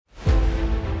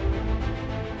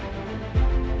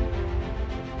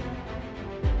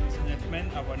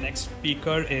next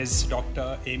speaker is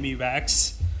Dr. Amy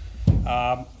Wax.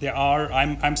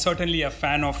 I'm certainly a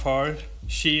fan of her.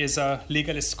 She is a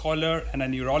legal scholar and a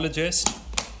neurologist.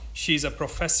 She's a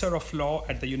professor of law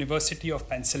at the University of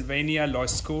Pennsylvania Law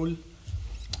School.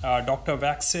 Dr.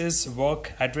 Wax's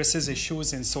work addresses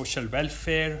issues in social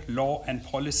welfare, law and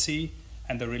policy,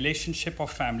 and the relationship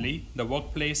of family, the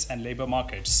workplace, and labor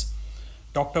markets.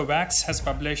 Dr. Wax has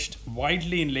published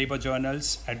widely in labor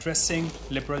journals addressing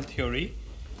liberal theory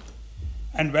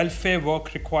and welfare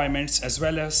work requirements, as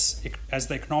well as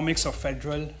the economics of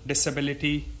federal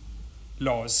disability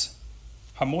laws.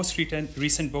 Her most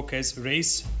recent book is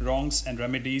Race, Wrongs, and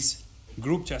Remedies,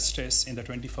 Group Justice in the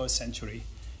 21st Century.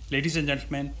 Ladies and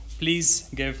gentlemen, please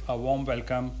give a warm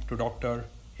welcome to Dr.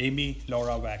 Amy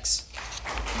Laura Wax.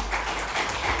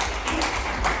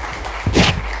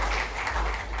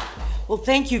 Well,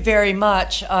 thank you very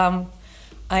much. I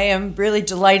am really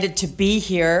delighted to be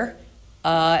here,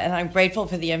 and I'm grateful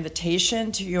for the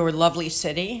invitation to your lovely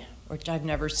city, which I've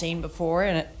never seen before,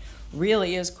 and it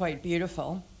really is quite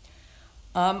beautiful.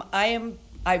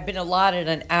 I've been allotted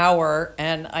an hour,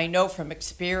 and I know from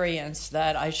experience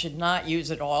that I should not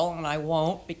use it all, and I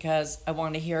won't, because I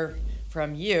want to hear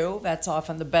from you. That's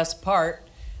often the best part,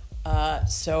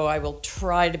 so I will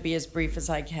try to be as brief as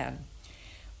I can.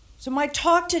 So my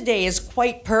talk today is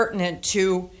quite pertinent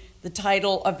to the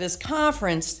title of this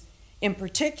conference, in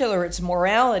particular its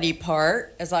morality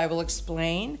part, as I will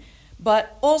explain,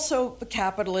 but also the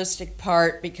capitalistic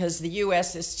part, because the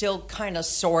US is still kind of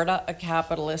sorta a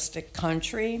capitalistic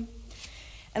country.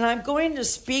 And I'm going to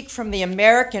speak from the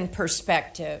American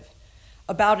perspective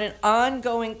about an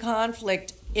ongoing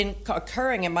conflict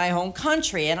occurring in my home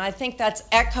country, and I think that's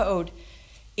echoed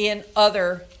in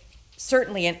other,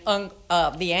 certainly in the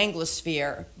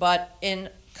Anglosphere, but in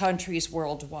countries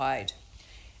worldwide.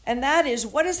 And that is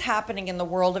what is happening in the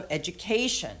world of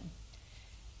education.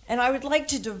 And I would like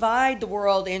to divide the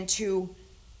world into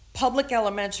public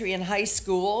elementary and high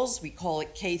schools, we call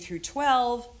it K through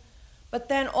 12, but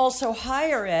then also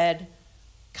higher ed,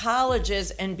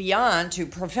 colleges and beyond to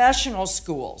professional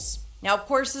schools. Now, of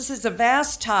course, this is a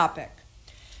vast topic.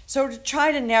 So to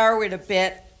try to narrow it a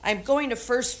bit, I'm going to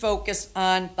first focus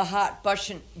on the hot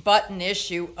button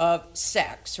issue of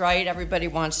sex, right? Everybody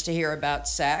wants to hear about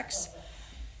sex.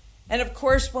 And of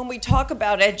course, when we talk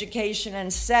about education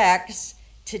and sex,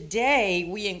 today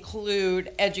we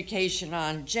include education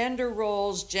on gender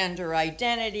roles, gender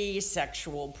identity,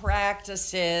 sexual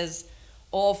practices,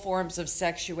 all forms of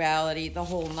sexuality, the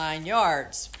whole 9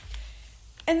 yards.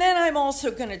 And then I'm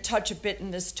also going to touch a bit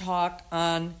in this talk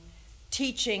on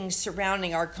teaching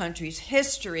surrounding our country's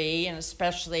history, and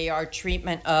especially our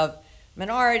treatment of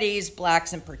minorities,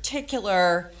 blacks in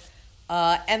particular,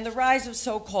 and the rise of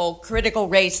so-called critical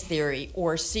race theory,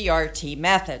 or CRT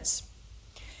methods.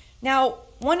 Now,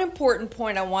 one important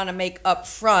point I want to make up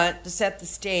front to set the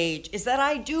stage is that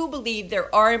I do believe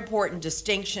there are important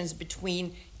distinctions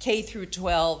between K through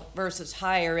 12 versus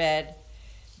higher ed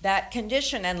that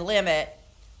condition and limit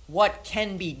what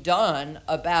can be done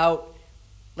about,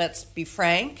 let's be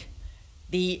frank,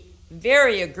 the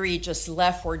very egregious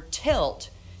leftward tilt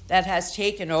that has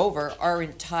taken over our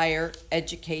entire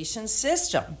education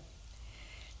system.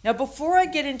 Now, before I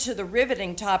get into the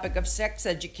riveting topic of sex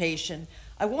education,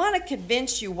 I want to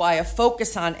convince you why a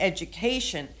focus on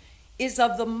education is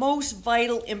of the most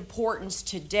vital importance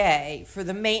today for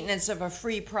the maintenance of a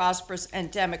free, prosperous,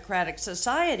 and democratic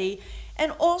society,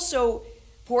 and also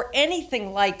for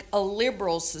anything like a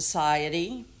liberal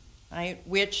society, right,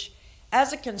 which,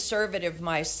 as a conservative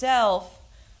myself,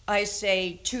 I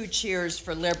say 2 cheers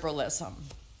for liberalism.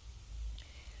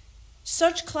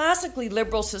 Such classically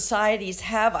liberal societies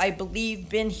have, I believe,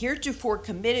 been heretofore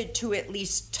committed to at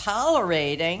least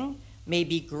tolerating,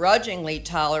 maybe grudgingly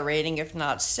tolerating, if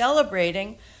not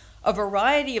celebrating, a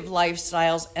variety of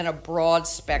lifestyles and a broad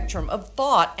spectrum of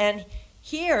thought. And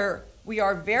here we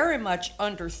are very much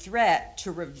under threat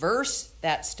to reverse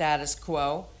that status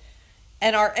quo,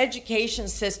 and our education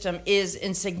system is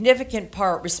in significant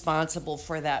part responsible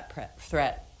for that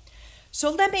threat. So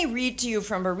let me read to you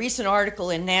from a recent article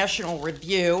in National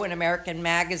Review, an American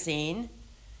magazine,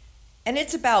 and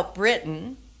it's about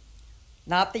Britain,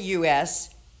 not the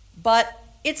US, but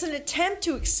it's an attempt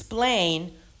to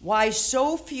explain why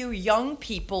so few young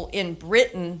people in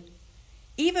Britain,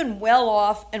 even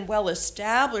well-off and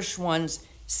well-established ones,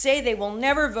 say they will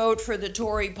never vote for the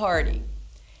Tory party.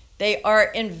 They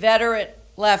are inveterate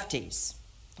lefties,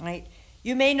 right?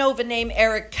 You may know the name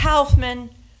Eric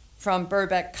Kaufman from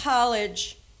Birkbeck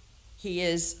College. He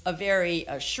is a very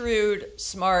shrewd,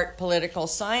 smart political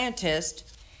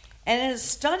scientist. And in a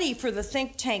study for the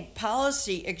think tank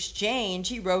Policy Exchange,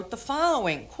 he wrote the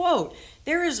following, quote,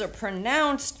 "There is a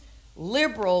pronounced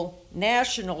liberal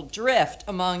national drift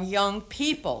among young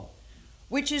people,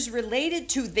 which is related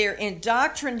to their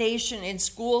indoctrination in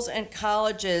schools and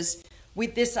colleges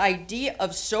with this idea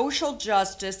of social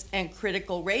justice and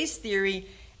critical race theory,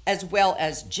 as well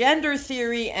as gender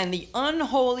theory and the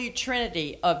unholy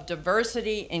trinity of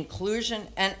diversity, inclusion,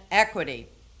 and equity.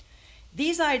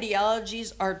 These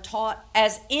ideologies are taught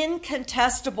as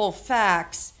incontestable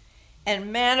facts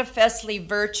and manifestly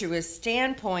virtuous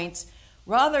standpoints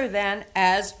rather than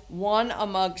as one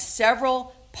among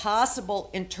several possible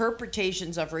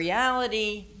interpretations of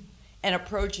reality and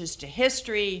approaches to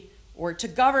history or to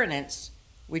governance,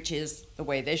 which is the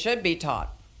way they should be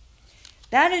taught.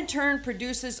 That in turn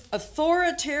produces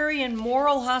authoritarian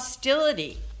moral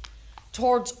hostility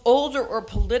towards older or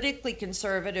politically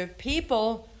conservative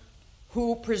people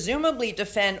who presumably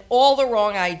defend all the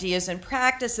wrong ideas and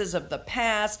practices of the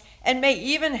past and may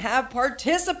even have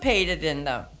participated in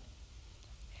them."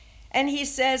 And he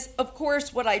says, of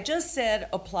course, what I just said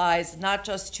applies not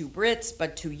just to Brits,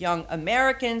 but to young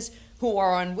Americans who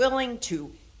are unwilling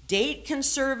to date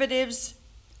conservatives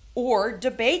or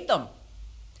debate them.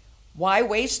 Why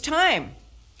waste time?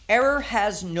 Error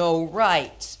has no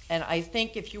rights. And I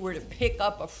think if you were to pick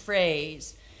up a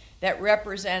phrase that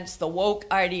represents the woke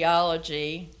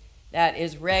ideology that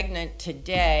is regnant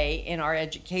today in our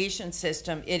education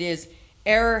system, it is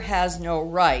error has no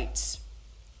rights,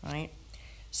 right?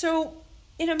 So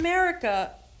in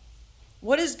America,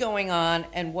 what is going on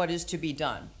and what is to be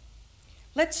done?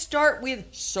 Let's start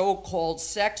with so-called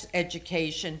sex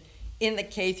education in the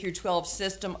K through 12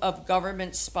 system of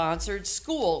government-sponsored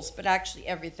schools, but actually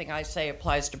everything I say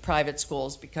applies to private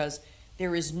schools because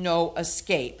there is no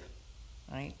escape,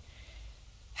 right?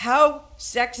 How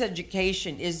sex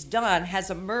education is done has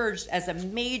emerged as a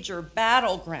major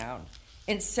battleground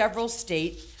in several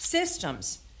state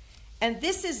systems. And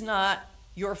this is not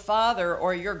your father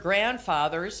or your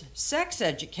grandfather's sex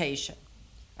education,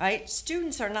 right?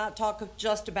 Students are not talking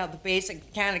just about the basic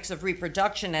mechanics of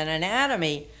reproduction and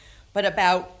anatomy, but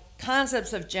about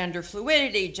concepts of gender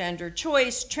fluidity, gender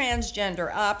choice,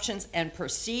 transgender options, and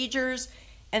procedures,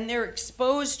 and they're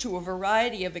exposed to a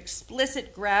variety of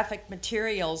explicit graphic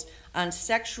materials on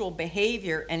sexual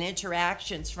behavior and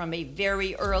interactions from a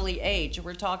very early age.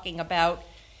 We're talking about,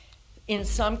 in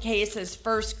some cases,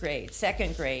 first grade,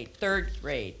 second grade, third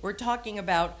grade. We're talking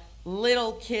about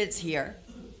little kids here.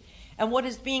 And what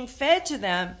is being fed to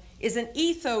them is an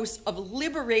ethos of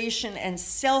liberation and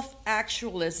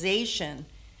self-actualization,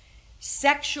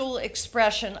 sexual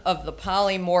expression of the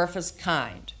polymorphous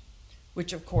kind,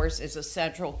 which of course is a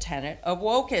central tenet of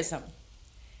wokeism.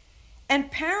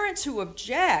 And parents who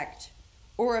object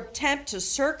or attempt to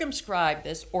circumscribe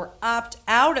this or opt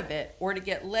out of it or to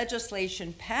get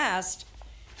legislation passed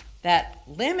that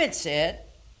limits it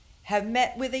have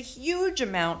met with a huge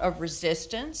amount of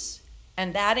resistance,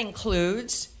 and that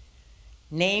includes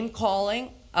name-calling,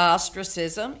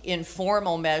 ostracism,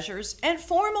 informal measures, and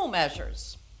formal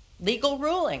measures, legal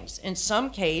rulings. In some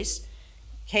cases,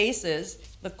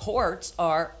 the courts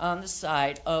are on the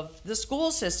side of the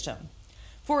school system.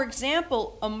 For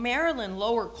example, a Maryland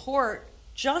lower court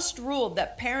just ruled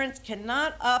that parents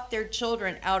cannot opt their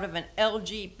children out of an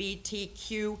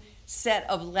LGBTQ set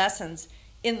of lessons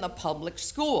in the public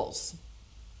schools.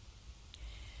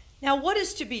 Now, what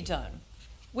is to be done?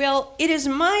 Well, it is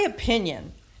my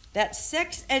opinion that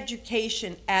sex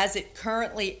education as it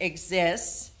currently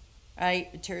exists,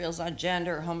 right, materials on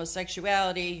gender,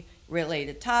 homosexuality,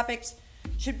 related topics,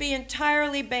 should be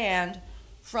entirely banned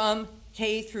from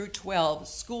K through 12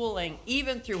 schooling,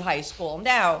 even through high school.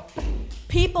 Now,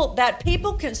 people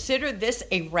consider this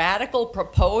a radical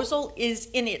proposal is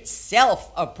in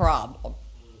itself a problem.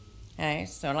 Okay,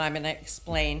 so I'm going to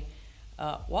explain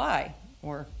why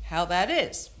or how that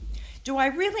is. Do I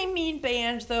really mean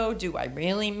banned, though? Do I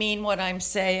really mean what I'm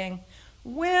saying?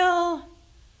 Well,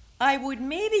 I would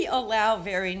maybe allow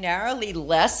very narrowly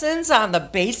lessons on the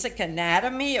basic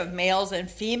anatomy of males and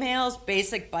females,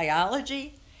 basic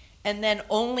biology, and then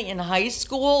only in high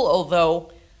school,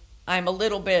 although I'm a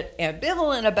little bit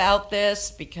ambivalent about this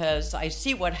because I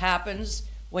see what happens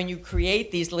when you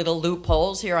create these little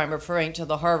loopholes. Here I'm referring to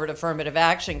the Harvard affirmative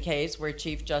action case where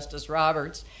Chief Justice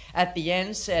Roberts at the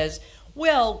end says,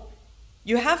 well,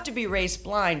 you have to be race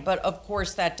blind, but of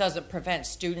course that doesn't prevent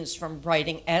students from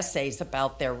writing essays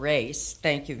about their race.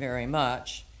 Thank you very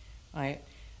much. Right?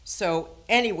 So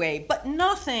anyway, but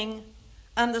nothing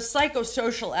on the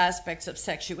psychosocial aspects of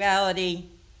sexuality,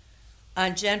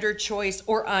 on gender choice,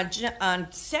 or on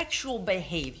sexual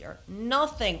behavior.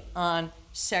 Nothing on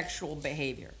sexual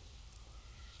behavior.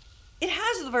 It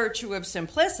has the virtue of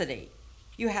simplicity,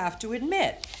 you have to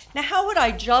admit. Now, how would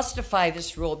I justify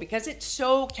this rule? Because it's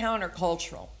so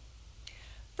countercultural.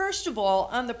 First of all,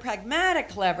 on the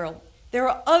pragmatic level, there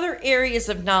are other areas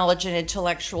of knowledge and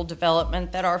intellectual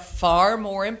development that are far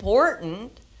more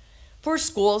important for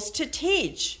schools to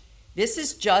teach. This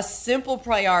is just simple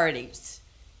priorities.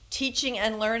 Teaching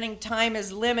and learning time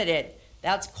is limited.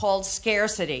 That's called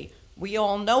scarcity. We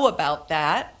all know about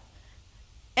that.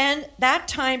 And that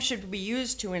time should be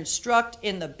used to instruct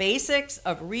in the basics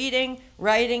of reading,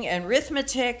 writing, and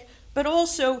arithmetic, but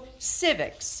also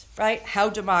civics, right? How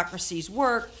democracies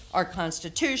work, our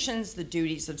constitutions, the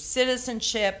duties of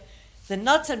citizenship, the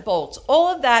nuts and bolts. All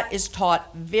of that is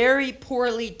taught very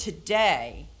poorly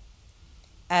today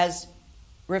as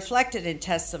reflected in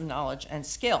tests of knowledge and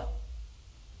skill.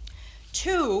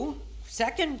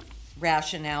 Second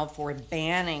rationale for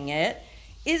banning it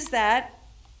is that,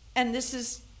 and this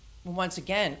is once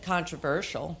again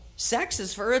controversial, sex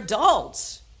is for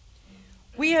adults.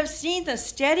 We have seen the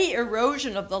steady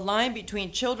erosion of the line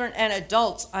between children and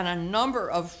adults on a number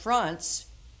of fronts,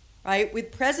 right,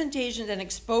 with presentations and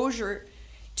exposure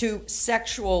to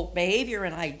sexual behavior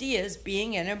and ideas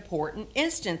being an important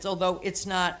instance, although it's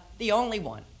not the only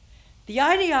one. The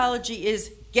ideology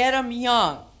is get them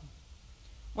young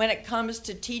when it comes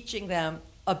to teaching them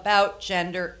about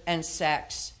gender and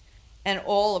sex and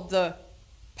all of the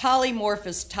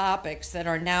polymorphous topics that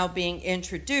are now being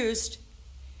introduced.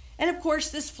 And of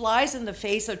course, this flies in the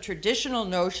face of traditional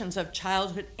notions of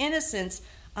childhood innocence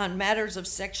on matters of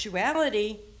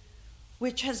sexuality,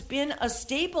 which has been a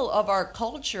staple of our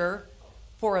culture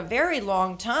for a very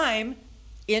long time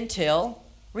until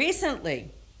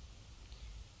recently.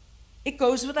 It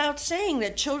goes without saying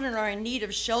that children are in need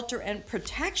of shelter and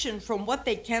protection from what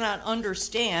they cannot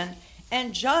understand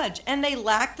and judge, and they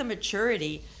lack the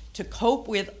maturity to cope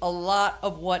with a lot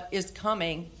of what is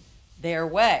coming their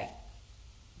way.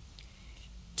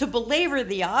 To belabor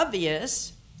the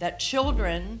obvious that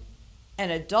children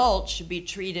and adults should be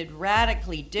treated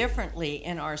radically differently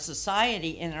in our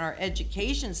society, in our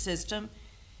education system,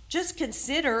 just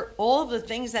consider all the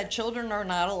things that children are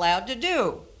not allowed to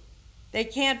do. They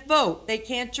can't vote, they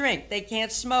can't drink, they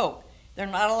can't smoke. They're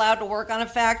not allowed to work on a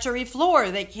factory floor.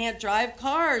 They can't drive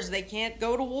cars. They can't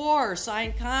go to war,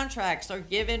 sign contracts, or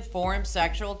give informed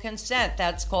sexual consent.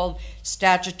 That's called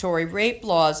statutory rape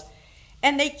laws.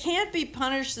 And they can't be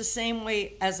punished the same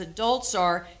way as adults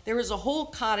are. There is a whole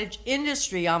cottage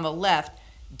industry on the left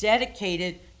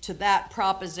dedicated to that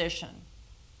proposition.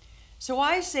 So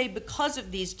I say because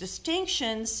of these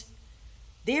distinctions,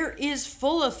 there is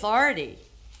full authority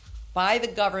by the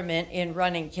government in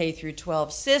running K through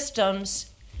 12 systems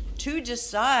to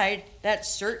decide that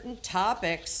certain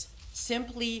topics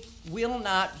simply will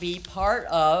not be part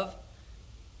of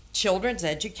children's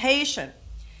education.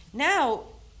 Now,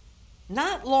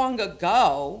 not long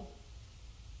ago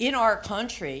in our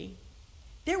country,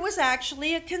 there was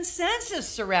actually a consensus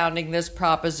surrounding this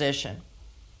proposition.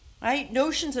 Right?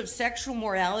 Notions of sexual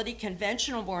morality,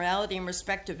 conventional morality, and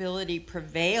respectability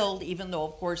prevailed, even though,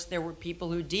 of course, there were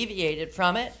people who deviated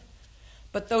from it.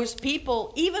 But those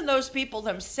people, even those people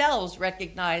themselves,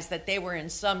 recognized that they were in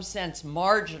some sense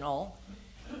marginal,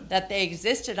 that they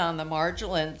existed on the margin,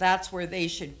 and that's where they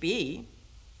should be.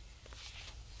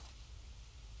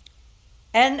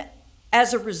 And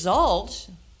as a result,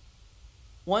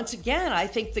 once again, I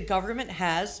think the government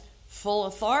has full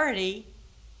authority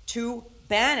to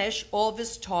banish all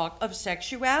this talk of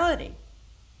sexuality.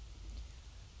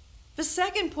 The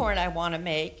second point I want to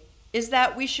make is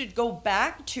that we should go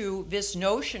back to this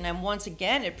notion, and once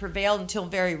again it prevailed until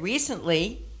very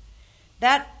recently,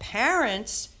 that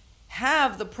parents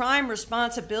have the prime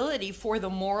responsibility for the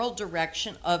moral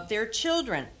direction of their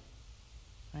children.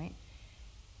 Right?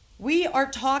 We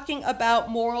are talking about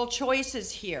moral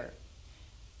choices here.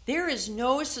 There is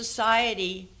no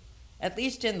society, at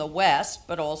least in the West,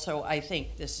 but also I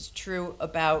think this is true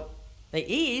about the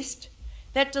East,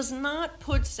 that does not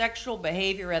put sexual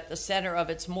behavior at the center of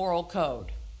its moral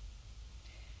code.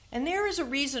 And there is a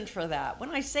reason for that.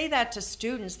 When I say that to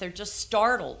students, they're just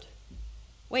startled.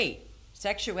 Wait,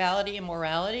 sexuality and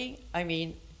morality? I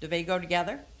mean, do they go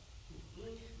together?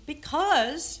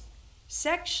 Because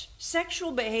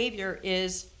sexual behavior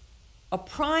is a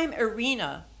prime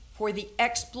arena for the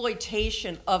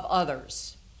exploitation of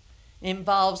others. It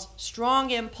involves strong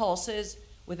impulses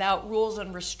without rules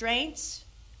and restraints.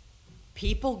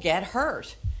 People get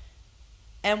hurt.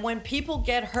 And when people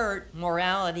get hurt,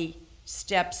 morality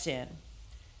steps in.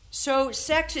 So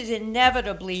sex is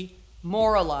inevitably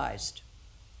moralized.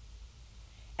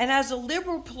 And as a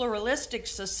liberal pluralistic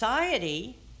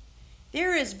society,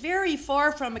 there is very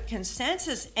far from a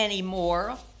consensus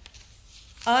anymore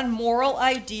on moral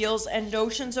ideals and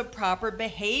notions of proper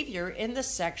behavior in the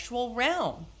sexual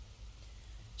realm.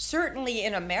 Certainly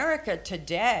in America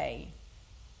today,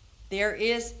 there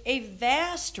is a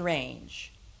vast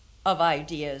range of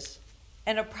ideas,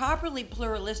 and a properly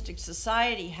pluralistic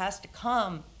society has to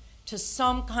come to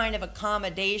some kind of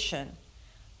accommodation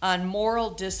on moral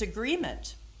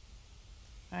disagreement,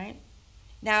 right?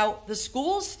 Now, the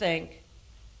schools think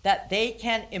that they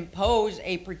can impose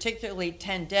a particularly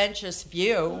tendentious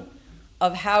view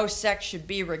of how sex should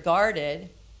be regarded,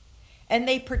 and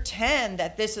they pretend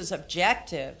that this is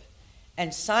objective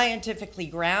and scientifically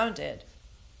grounded,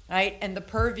 right, and the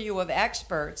purview of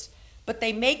experts, but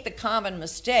they make the common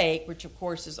mistake, which of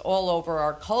course is all over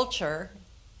our culture,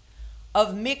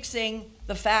 of mixing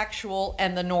the factual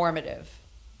and the normative,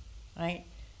 right?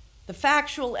 The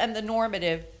factual and the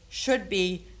normative should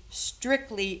be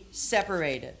strictly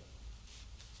separated.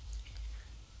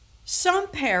 Some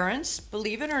parents,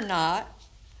 believe it or not,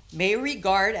 may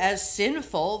regard as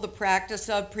sinful the practice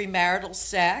of premarital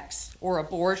sex or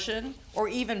abortion or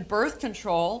even birth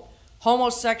control,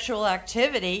 homosexual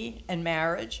activity and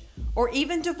marriage, or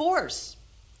even divorce.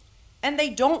 And they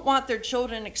don't want their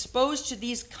children exposed to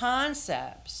these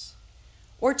concepts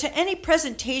or to any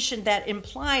presentation that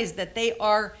implies that they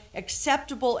are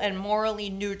acceptable and morally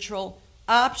neutral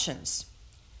options.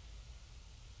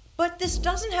 But this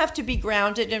doesn't have to be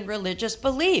grounded in religious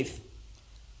belief.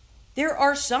 There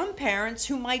are some parents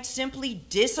who might simply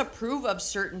disapprove of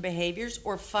certain behaviors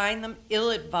or find them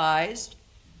ill-advised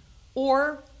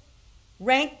or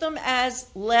rank them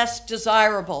as less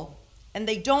desirable, and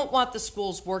they don't want the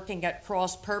schools working at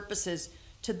cross purposes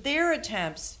to their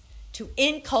attempts to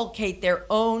inculcate their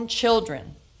own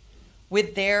children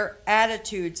with their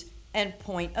attitudes and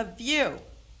point of view.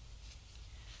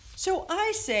 So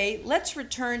I say, let's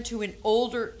return to an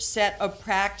older set of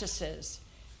practices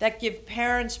that give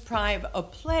parents pride a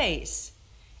place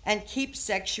and keep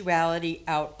sexuality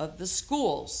out of the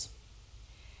schools.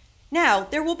 Now,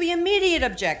 there will be immediate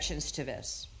objections to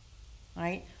this,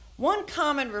 right? One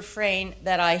common refrain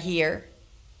that I hear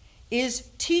is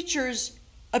teachers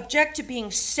object to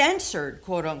being censored,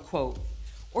 quote unquote,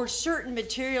 or certain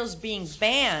materials being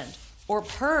banned or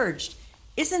purged.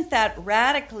 Isn't that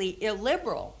radically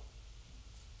illiberal?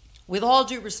 With all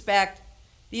due respect,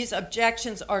 these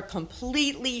objections are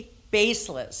completely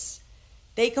baseless.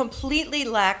 They completely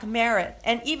lack merit,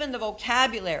 and even the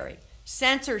vocabulary,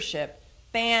 censorship,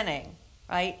 banning,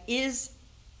 right, is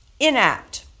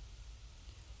inapt.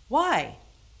 Why?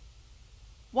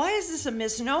 Why is this a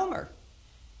misnomer?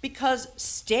 Because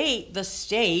the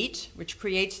state, which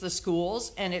creates the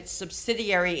schools and its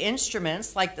subsidiary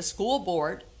instruments like the school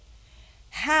board,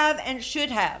 have and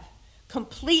should have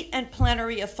complete and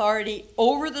plenary authority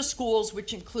over the schools,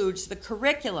 which includes the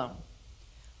curriculum,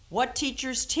 what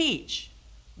teachers teach,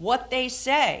 what they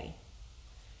say.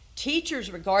 Teachers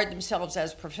regard themselves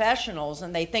as professionals,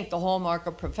 and they think the hallmark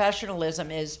of professionalism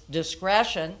is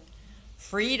discretion,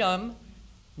 freedom,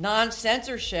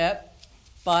 non-censorship,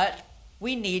 but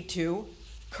we need to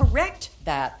correct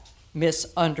that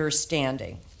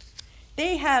misunderstanding.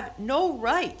 They have no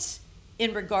rights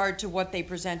in regard to what they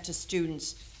present to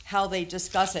students, how they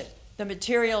discuss it, the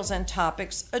materials and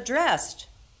topics addressed.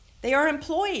 They are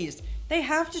employees. They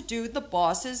have to do the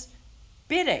boss's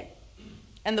bidding.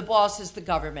 And the boss is the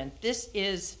government. This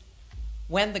is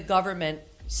when the government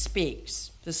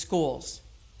speaks, the schools,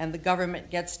 and the government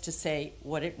gets to say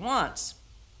what it wants.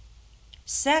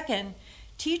 Second,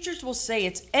 teachers will say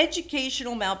it's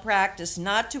educational malpractice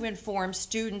not to inform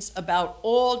students about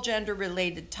all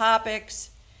gender-related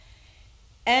topics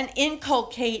and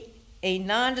inculcate a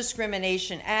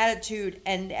non-discrimination attitude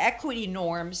and equity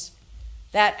norms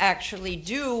that actually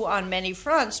do, on many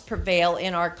fronts, prevail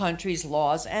in our country's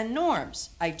laws and norms.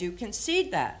 I do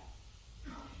concede that.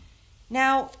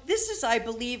 Now, this is, I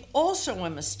believe, also a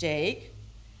mistake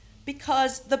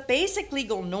because the basic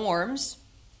legal norms,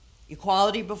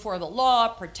 equality before the law,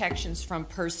 protections from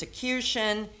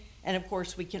persecution, and of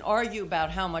course we can argue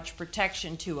about how much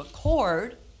protection to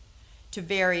accord to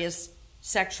various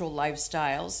sexual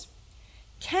lifestyles,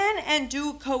 can and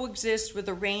do coexist with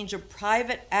a range of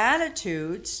private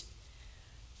attitudes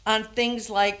on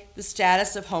things like the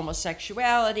status of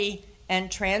homosexuality and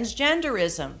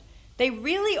transgenderism. They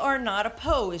really are not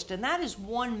opposed, and that is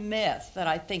one myth that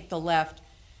I think the left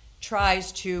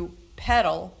tries to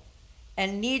peddle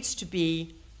and needs to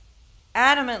be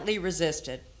adamantly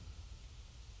resisted.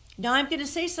 Now I'm going to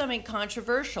say something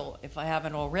controversial, if I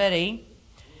haven't already.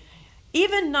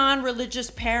 Even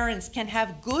non-religious parents can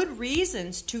have good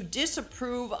reasons to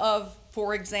disapprove of,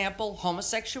 for example,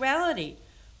 homosexuality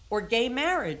or gay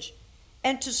marriage,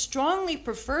 and to strongly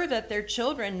prefer that their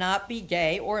children not be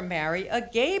gay or marry a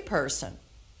gay person,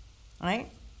 right?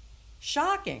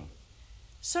 Shocking.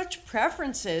 Such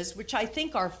preferences, which I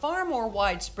think are far more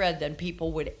widespread than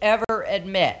people would ever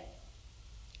admit,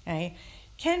 okay,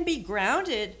 can be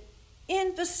grounded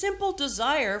in the simple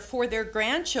desire for their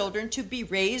grandchildren to be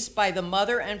raised by the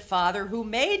mother and father who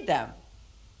made them,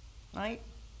 right?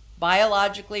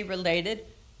 Biologically related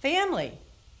family,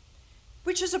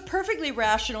 which is a perfectly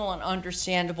rational and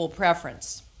understandable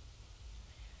preference.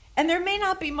 And there may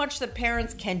not be much that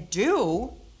parents can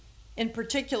do in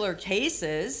particular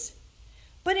cases,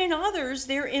 but in others,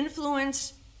 their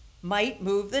influence might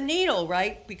move the needle,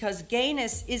 right? Because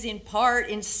gayness is in part,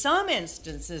 in some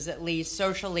instances at least,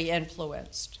 socially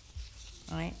influenced,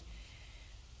 right?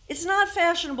 It's not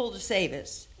fashionable to say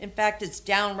this. In fact, it's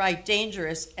downright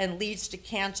dangerous and leads to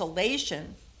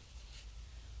cancellation.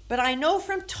 But I know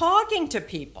from talking to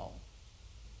people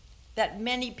that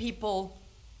many people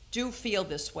do feel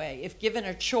this way. If given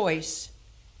a choice,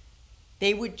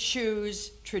 they would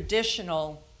choose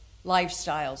traditional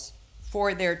lifestyles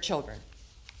for their children.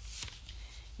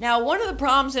 Now, one of the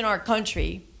problems in our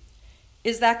country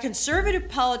is that conservative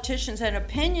politicians and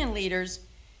opinion leaders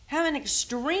have an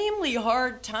extremely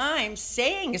hard time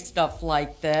saying stuff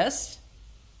like this,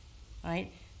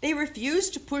 right? They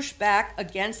refuse to push back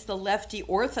against the lefty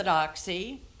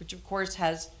orthodoxy, which of course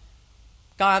has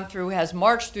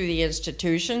marched through the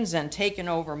institutions and taken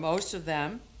over most of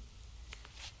them.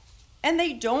 And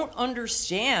they don't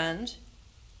understand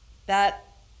that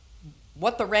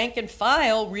what the rank and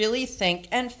file really think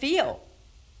and feel.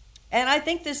 And I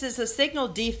think this is a signal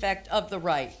defect of the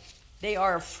right. They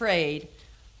are afraid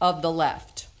of the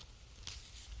left.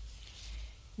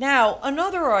 Now,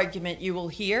 another argument you will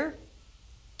hear,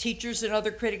 teachers and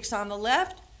other critics on the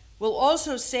left will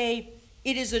also say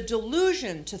it is a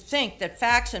delusion to think that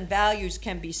facts and values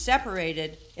can be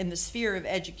separated in the sphere of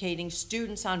educating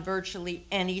students on virtually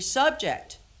any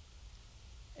subject,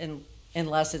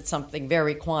 unless it's something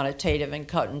very quantitative and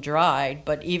cut and dried.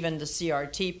 But even the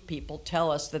CRT people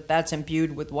tell us that that's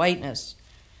imbued with whiteness,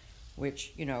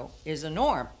 which, is a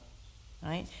norm,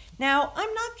 right? Now,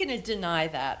 I'm not going to deny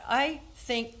that. I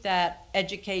think that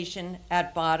education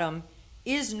at bottom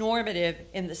is normative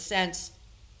in the sense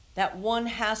that one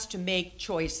has to make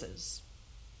choices,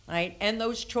 right? And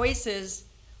those choices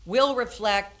will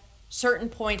reflect certain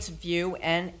points of view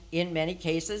and, in many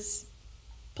cases,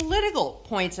 political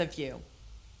points of view.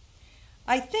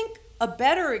 I think a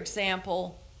better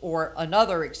example, or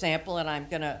another example, and I'm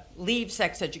going to leave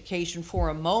sex education for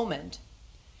a moment,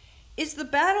 is the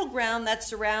battleground that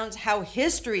surrounds how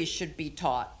history should be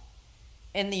taught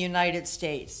in the United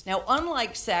States. Now,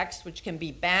 unlike sex, which can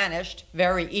be banished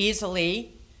very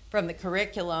easily from the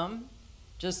curriculum,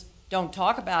 just don't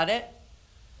talk about it,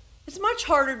 it's much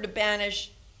harder to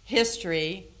banish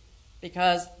history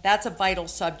because that's a vital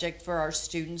subject for our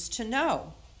students to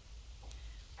know.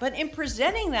 But in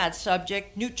presenting that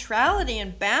subject, neutrality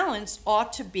and balance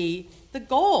ought to be the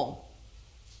goal,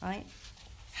 right?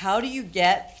 How do you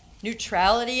get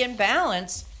neutrality and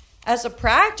balance? As a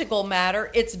practical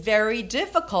matter, it's very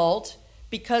difficult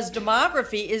because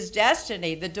demography is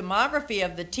destiny. The demography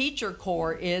of the teacher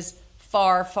corps is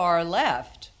far, far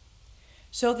left.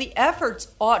 So the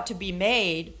efforts ought to be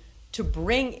made to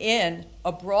bring in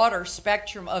a broader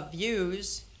spectrum of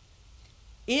views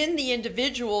in the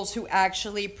individuals who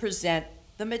actually present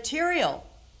the material,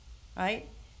 right?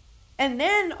 And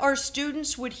then our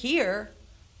students would hear,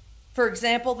 for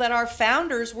example, that our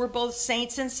founders were both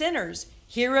saints and sinners,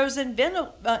 heroes and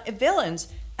villains,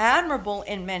 admirable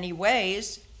in many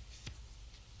ways,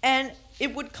 and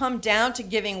it would come down to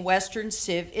giving Western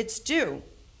civ its due,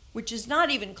 which is not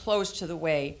even close to the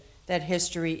way that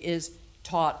history is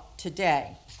taught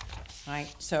today,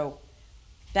 right? So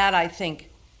that, I think,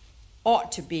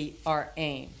 ought to be our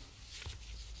aim.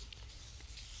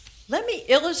 Let me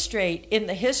illustrate in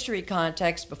the history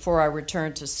context, before I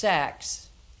return to sex,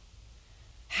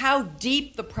 how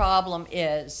deep the problem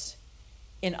is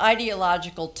in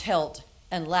ideological tilt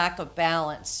and lack of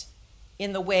balance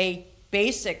in the way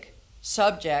basic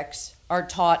subjects are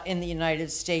taught in the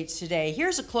United States today.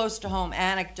 Here's a close-to-home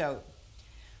anecdote.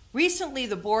 Recently,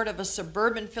 the board of a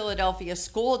suburban Philadelphia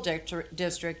school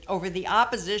district, over the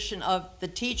opposition of the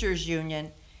teachers'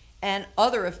 union and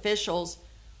other officials,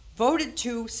 voted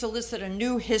to solicit a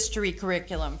new history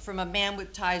curriculum from a man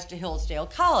with ties to Hillsdale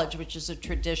College, which is a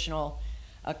traditional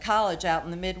college out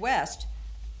in the Midwest.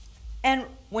 And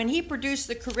when he produced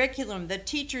the curriculum, the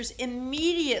teachers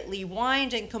immediately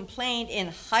whined and complained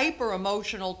in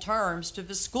hyper-emotional terms to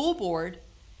the school board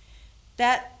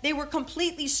that they were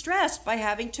completely stressed by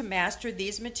having to master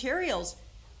these materials.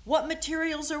 What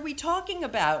materials are we talking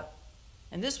about?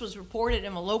 And this was reported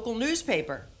in a local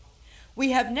newspaper.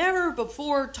 We have never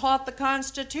before taught the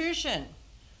Constitution.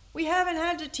 We haven't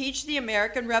had to teach the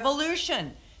American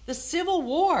Revolution, the Civil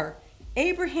War,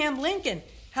 Abraham Lincoln.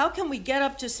 How can we get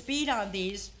up to speed on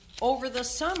these over the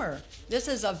summer? This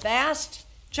is a vast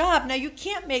job. Now, you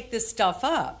can't make this stuff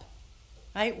up,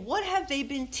 right? What have they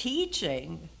been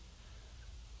teaching?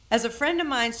 As a friend of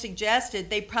mine suggested,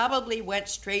 they probably went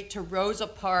straight to Rosa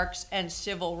Parks and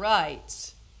civil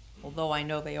rights, although I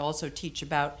know they also teach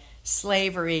about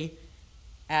slavery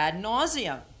ad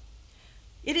nauseum.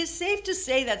 It is safe to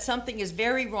say that something is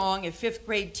very wrong if fifth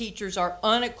grade teachers are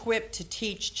unequipped to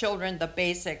teach children the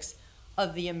basics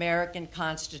of the American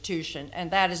Constitution,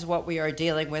 and that is what we are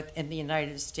dealing with in the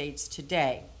United States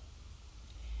today.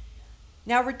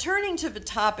 Now, returning to the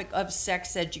topic of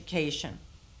sex education,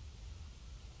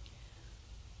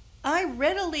 I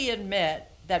readily admit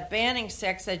that banning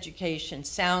sex education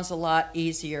sounds a lot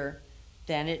easier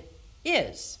than it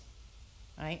is,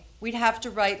 right? We'd have to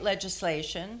write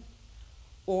legislation,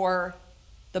 or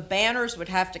the banners would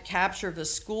have to capture the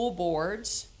school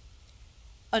boards.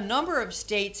 A number of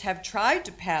states have tried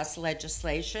to pass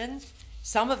legislation,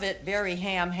 some of it very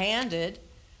ham-handed.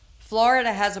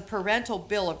 Florida has a parental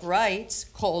bill of rights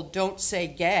called Don't Say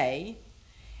Gay,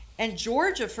 and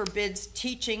Georgia forbids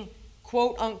teaching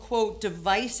quote-unquote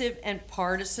divisive and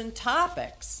partisan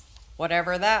topics,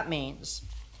 whatever that means.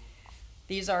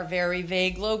 These are very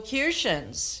vague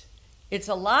locutions. It's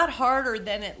a lot harder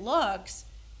than it looks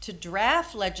to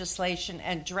draft legislation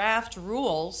and draft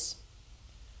rules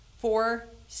for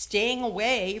staying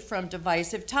away from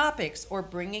divisive topics or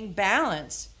bringing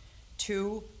balance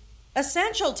to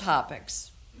essential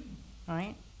topics,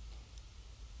 right?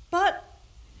 But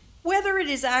whether it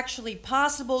is actually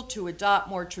possible to adopt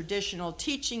more traditional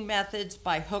teaching methods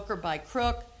by hook or by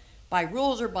crook, by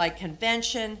rules or by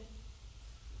convention,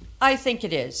 I think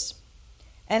it is.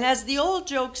 And as the old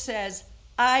joke says,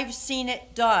 I've seen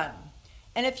it done.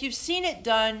 And if you've seen it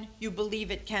done, you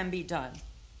believe it can be done.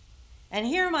 And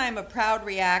here I am, a proud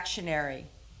reactionary.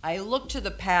 I look to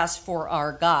the past for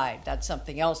our guide. That's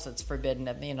something else that's forbidden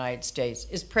in the United States,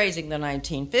 is praising the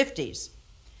 1950s.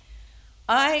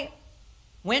 I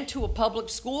went to a public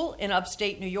school in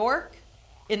upstate New York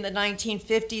in the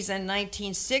 1950s and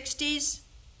 1960s,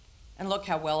 and look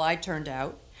how well I turned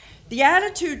out. The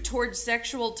attitude towards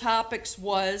sexual topics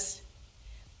was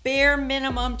bare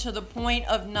minimum to the point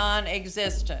of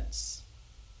non-existence.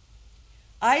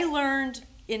 I learned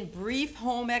in brief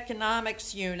home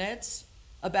economics units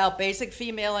about basic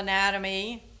female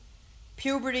anatomy,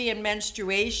 puberty and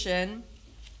menstruation.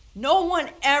 No one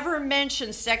ever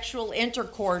mentioned sexual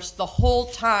intercourse the whole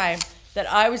time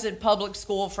that I was in public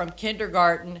school from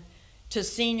kindergarten to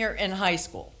senior in high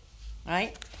school,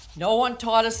 right? No one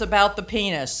taught us about the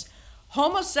penis.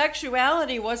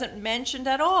 Homosexuality wasn't mentioned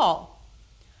at all.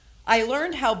 I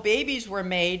learned how babies were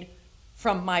made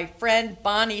from my friend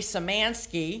Bonnie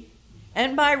Szymanski,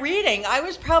 and by reading. I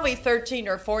was probably 13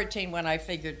 or 14 when I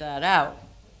figured that out.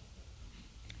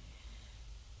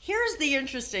 Here's the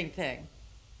interesting thing.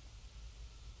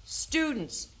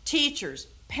 Students, teachers,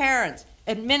 parents,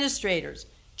 administrators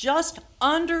just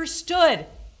understood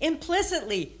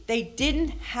implicitly. They didn't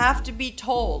have to be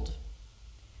told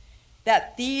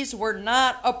that these were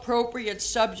not appropriate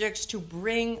subjects to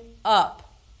bring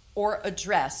up or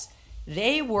address.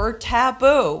 They were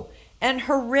taboo, and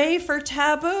hooray for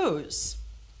taboos.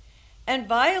 And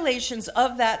violations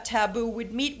of that taboo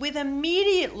would meet with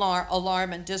immediate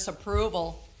alarm and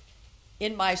disapproval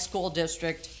in my school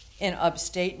district in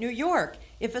upstate New York.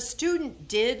 If a student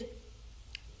did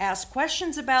ask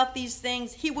questions about these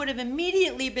things, he would have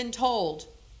immediately been told,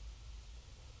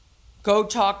 go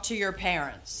talk to your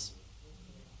parents.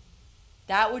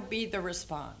 That would be the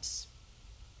response.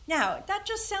 Now, that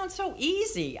just sounds so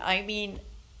easy. I mean,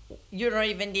 you don't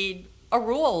even need a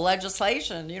rule,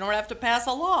 legislation. You don't have to pass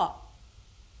a law.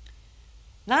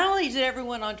 Not only did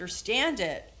everyone understand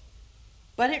it,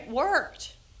 but it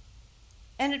worked.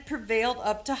 And it prevailed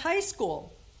up to high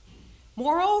school.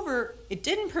 Moreover, it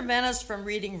didn't prevent us from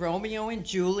reading Romeo and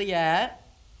Juliet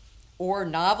or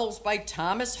novels by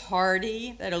Thomas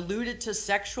Hardy that alluded to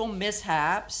sexual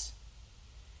mishaps.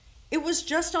 It was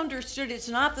just understood it's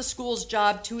not the school's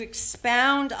job to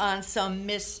expound on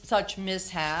such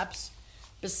mishaps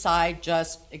beside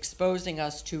just exposing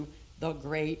us to the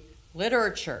great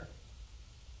literature.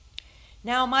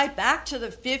 Now, my back to the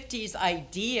 50s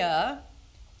idea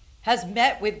has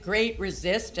met with great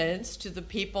resistance to the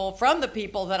people, from the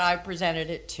people that I presented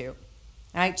it to. All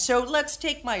right, so let's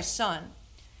take my son,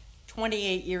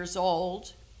 28 years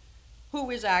old, who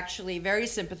is actually very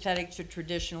sympathetic to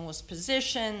traditionalist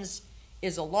positions,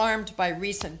 is alarmed by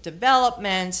recent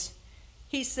developments.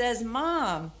 He says,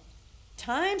 "Mom,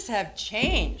 times have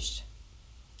changed.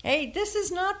 Hey, this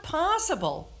is not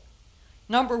possible.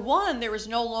 Number one, there is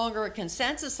no longer a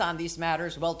consensus on these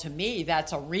matters." Well, to me,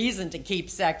 that's a reason to keep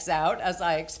sex out, as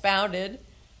I expounded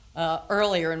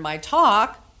earlier in my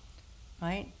talk,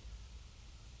 right?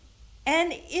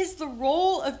 And is the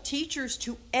role of teachers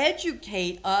to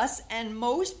educate us, and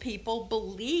most people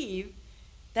believe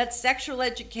that sexual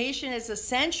education is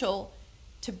essential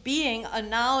to being a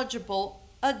knowledgeable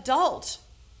adult,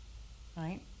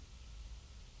 right?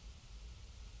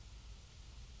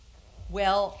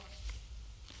 Well,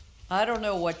 I don't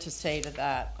know what to say to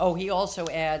that. Oh, he also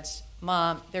adds,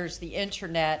 "Mom, there's the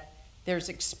internet, there's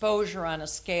exposure on a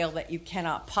scale that you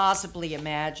cannot possibly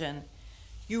imagine.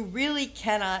 You really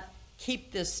cannot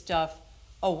keep this stuff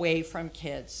away from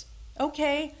kids."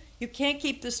 Okay, you can't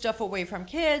keep this stuff away from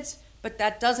kids, but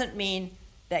that doesn't mean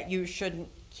that you shouldn't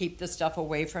keep the stuff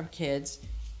away from kids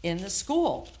in the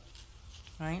school,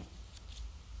 right?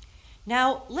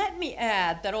 Now, let me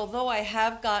add that although I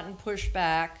have gotten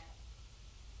pushback,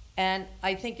 and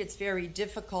I think it's very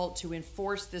difficult to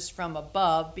enforce this from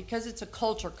above because it's a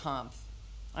culture conf,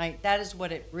 right? That is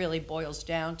what it really boils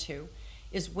down to,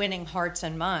 is winning hearts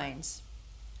and minds.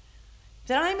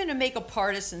 That I'm going to make a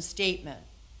partisan statement.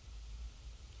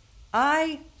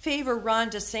 I favor Ron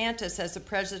DeSantis as a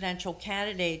presidential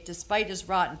candidate despite his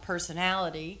rotten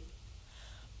personality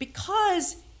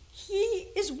because he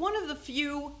is one of the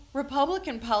few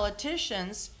Republican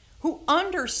politicians who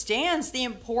understands the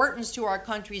importance to our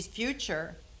country's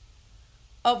future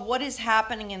of what is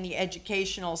happening in the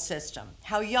educational system,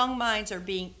 how young minds are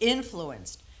being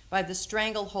influenced by the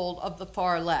stranglehold of the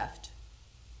far left.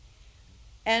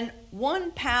 And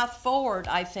one path forward,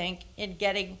 I think, in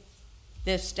getting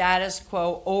this status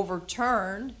quo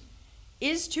overturned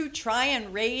is to try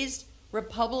and raise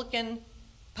Republican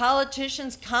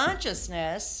politicians'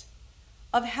 consciousness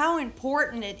of how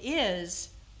important it is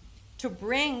to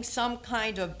bring some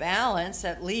kind of balance,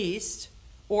 at least,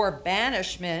 or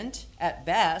banishment at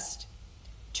best,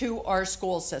 to our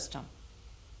school system.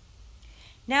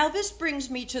 Now, this brings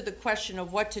me to the question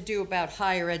of what to do about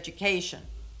higher education.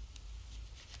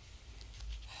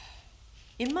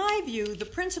 In my view, the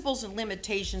principles and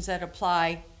limitations that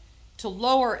apply to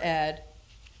lower ed,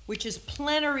 which is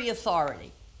plenary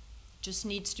authority, just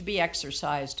needs to be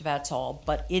exercised, that's all,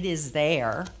 but it is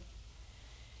there,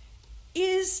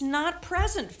 is not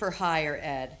present for higher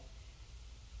ed.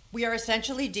 We are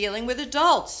essentially dealing with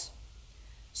adults.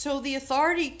 So the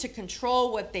authority to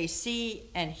control what they see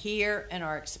and hear and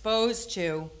are exposed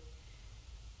to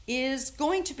is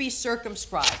going to be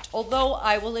circumscribed, although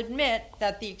I will admit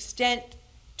that the extent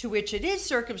to which it is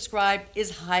circumscribed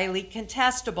is highly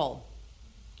contestable.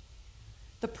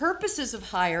 The purposes of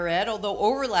higher ed, although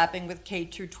overlapping with K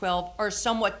through 12, are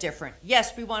somewhat different.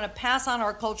 Yes, we want to pass on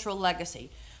our cultural legacy.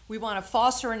 We want to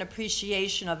foster an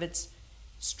appreciation of its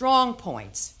strong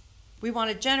points. We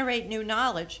want to generate new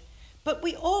knowledge, but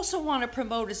we also want to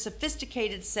promote a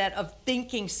sophisticated set of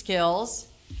thinking skills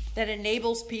that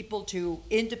enables people to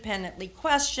independently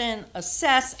question,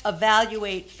 assess,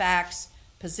 evaluate facts,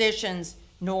 positions,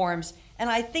 norms, and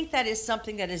I think that is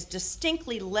something that is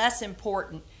distinctly less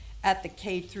important at the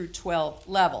K through 12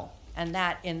 level. And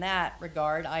that, in that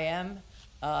regard, I am,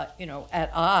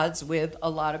 at odds with a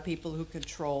lot of people who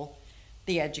control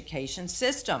the education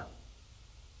system.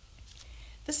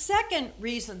 The second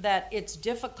reason that it's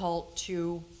difficult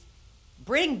to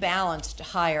bring balance to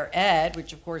higher ed,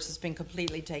 which of course has been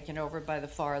completely taken over by the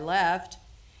far left,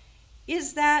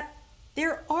 is that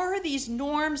there are these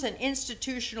norms and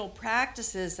institutional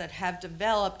practices that have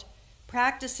developed,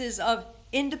 practices of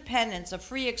independence, of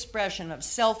free expression, of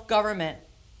self-government,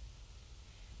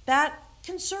 that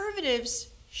conservatives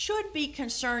should be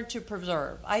concerned to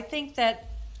preserve. I think that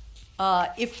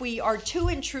if we are too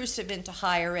intrusive into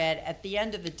higher ed, at the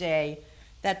end of the day,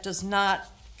 that does not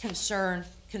concern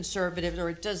conservatives, or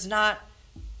it does not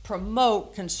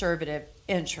promote conservative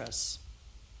interests,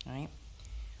 right?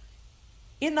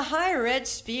 In the higher ed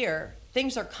sphere,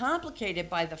 things are complicated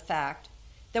by the fact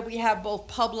that we have both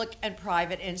public and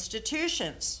private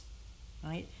institutions,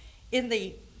 right? In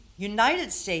the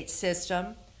United States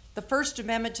system, the First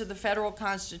Amendment to the federal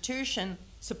Constitution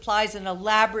supplies an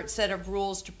elaborate set of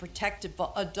rules to protect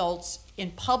adults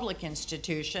in public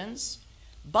institutions,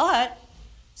 but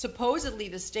supposedly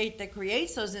the state that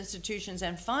creates those institutions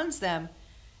and funds them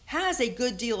has a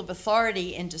good deal of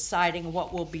authority in deciding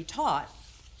what will be taught.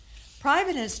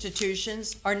 Private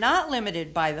institutions are not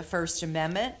limited by the First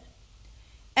Amendment,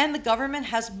 and the government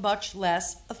has much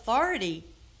less authority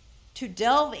to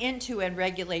delve into and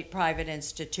regulate private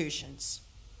institutions.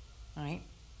 Right?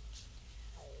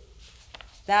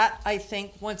 That, I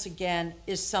think, once again,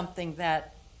 is something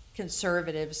that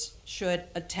conservatives should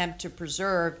attempt to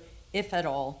preserve, if at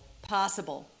all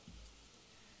possible.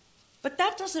 But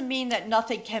that doesn't mean that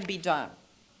nothing can be done.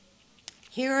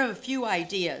 Here are a few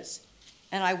ideas,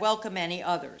 and I welcome any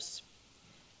others.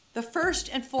 The first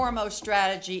and foremost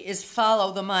strategy is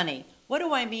follow the money. What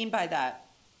do I mean by that?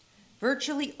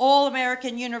 Virtually all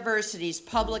American universities,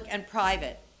 public and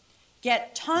private,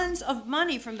 get tons of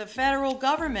money from the federal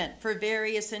government for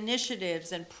various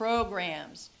initiatives and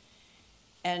programs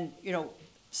and,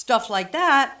 stuff like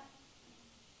that.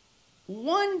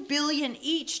 $1 billion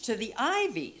each to the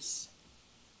Ivies,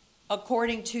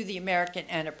 according to the American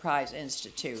Enterprise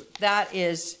Institute. That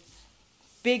is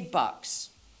big bucks.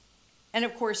 And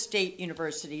of course, state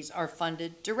universities are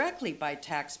funded directly by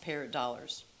taxpayer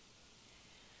dollars.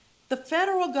 The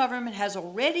federal government has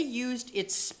already used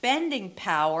its spending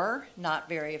power, not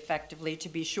very effectively to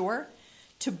be sure,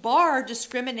 to bar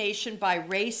discrimination by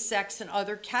race, sex, and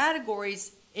other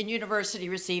categories in university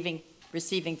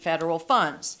receiving federal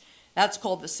funds. That's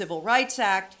called the Civil Rights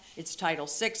Act. It's Title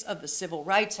VI of the Civil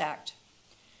Rights Act.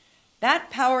 That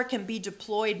power can be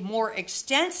deployed more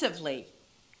extensively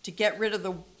to get rid of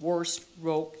the worst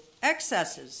woke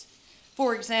excesses.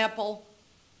 For example,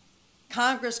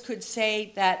 Congress could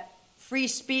say that free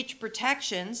speech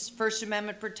protections, First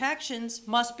Amendment protections,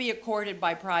 must be accorded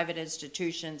by private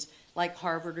institutions like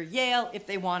Harvard or Yale if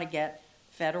they want to get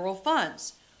federal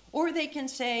funds. Or they can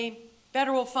say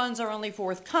federal funds are only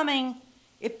forthcoming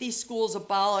if these schools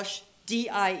abolish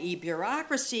DIE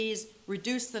bureaucracies,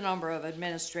 reduce the number of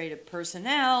administrative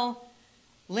personnel,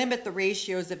 limit the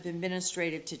ratios of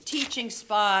administrative to teaching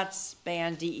spots,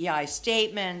 ban DEI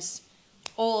statements,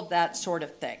 all of that sort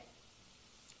of thing,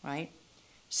 right?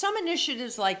 Some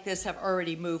initiatives like this have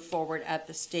already moved forward at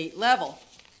the state level.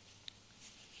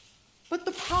 But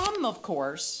the problem, of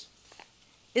course,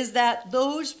 is that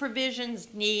those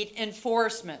provisions need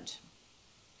enforcement.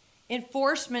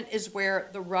 Enforcement is where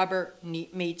the rubber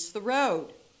meets the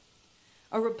road.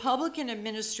 A Republican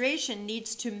administration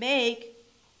needs to make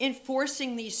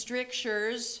enforcing these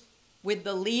strictures with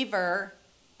the lever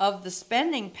of the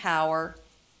spending power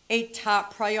a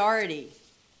top priority.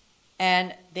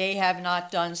 And they have not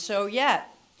done so yet.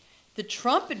 The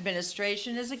Trump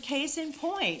administration is a case in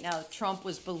point. Now, Trump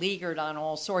was beleaguered on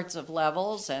all sorts of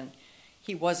levels, and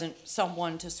he wasn't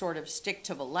someone to sort of stick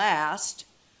to the last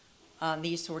on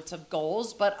these sorts of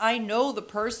goals, but I know the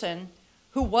person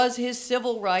who was his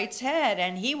civil rights head,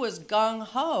 and he was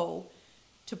gung-ho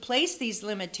to place these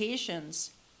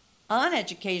limitations on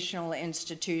educational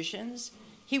institutions.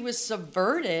 He was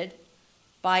subverted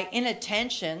by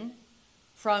inattention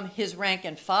from his rank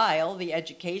and file, the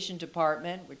education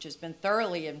department, which has been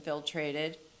thoroughly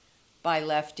infiltrated by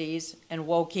lefties and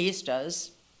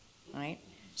wokeistas, right?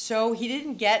 So he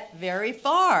didn't get very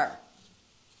far.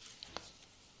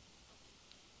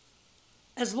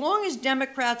 As long as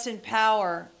Democrats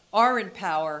are in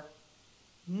power,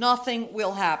 nothing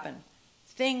will happen.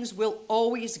 Things will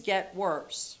always get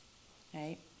worse.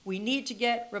 Okay? We need to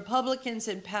get Republicans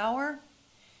in power,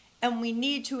 and we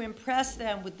need to impress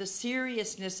them with the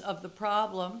seriousness of the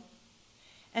problem.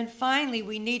 And finally,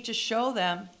 we need to show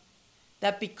them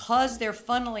that because they're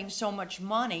funneling so much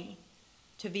money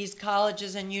to these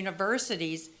colleges and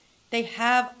universities, they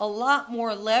have a lot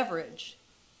more leverage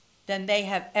than they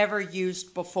have ever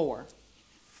used before,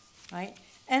 right?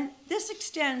 And this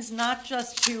extends not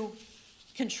just to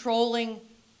controlling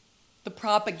the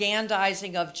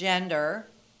propagandizing of gender,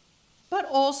 but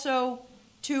also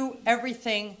to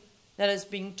everything that is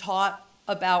being taught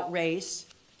about race,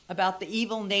 about the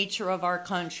evil nature of our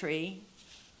country,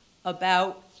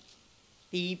 about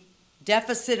the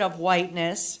deficit of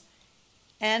whiteness,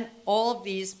 and all of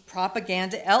these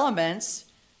propaganda elements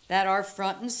that are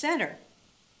front and center.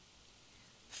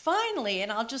 Finally,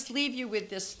 and I'll just leave you with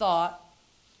this thought,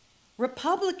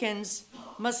 Republicans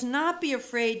must not be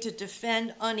afraid to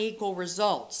defend unequal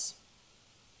results,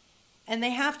 and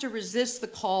they have to resist the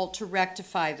call to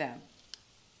rectify them.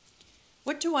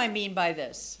 What do I mean by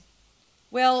this?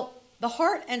 Well, the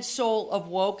heart and soul of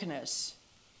wokeness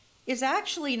is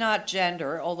actually not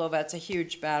gender, although that's a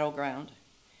huge battleground.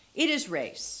 It is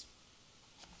race,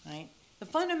 right? The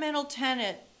fundamental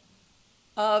tenet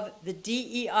of the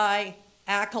DEI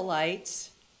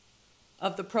acolytes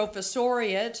of the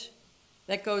professoriate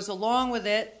that goes along with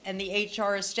it and the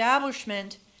HR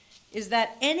establishment is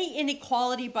that any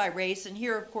inequality by race, and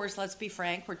here, of course, let's be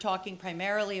frank, we're talking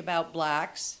primarily about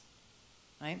blacks,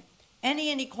 right? Any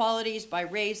inequalities by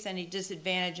race, any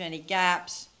disadvantage, any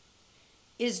gaps,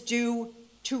 is due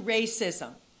to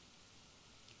racism.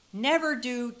 Never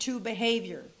due to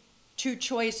behavior, to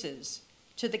choices,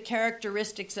 to the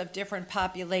characteristics of different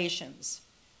populations.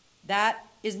 That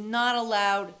is not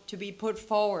allowed to be put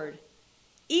forward,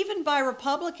 even by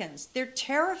Republicans. They're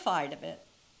terrified of it.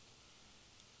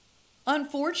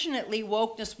 Unfortunately,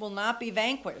 wokeness will not be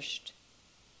vanquished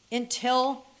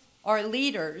until our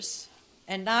leaders,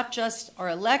 and not just our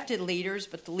elected leaders,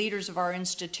 but the leaders of our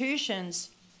institutions,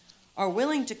 are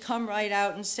willing to come right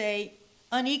out and say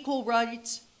unequal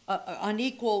rights,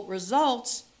 unequal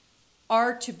results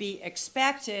are to be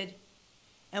expected,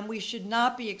 and we should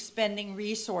not be expending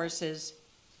resources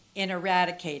in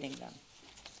eradicating them.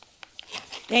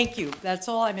 Thank you. That's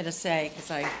all I'm going to say, because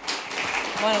I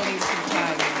want to leave some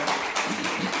time here.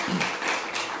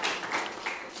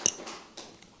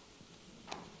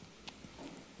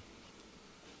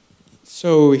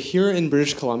 So here in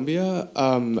British Columbia,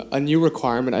 a new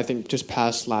requirement I think just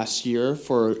passed last year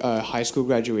for high school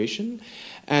graduation.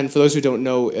 And for those who don't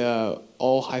know,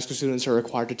 all high school students are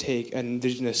required to take an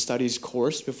Indigenous Studies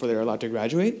course before they're allowed to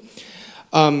graduate.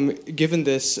 Given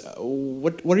this,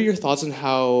 what are your thoughts on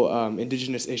how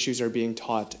Indigenous issues are being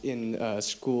taught in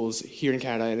schools here in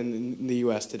Canada and in the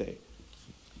US today?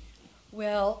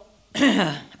 Well,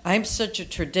 I'm such a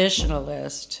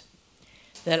traditionalist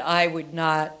that I would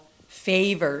not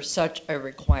favor such a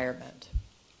requirement.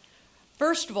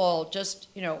 First of all, just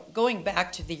going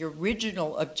back to the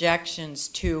original objections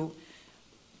to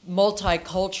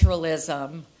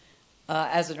multiculturalism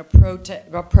as an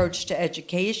approach to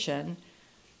education,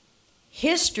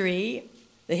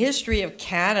 the history of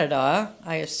Canada,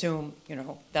 I assume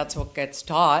that's what gets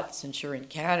taught since you're in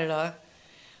Canada,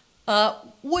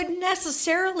 would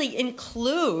necessarily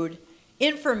include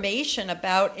information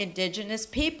about Indigenous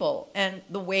people and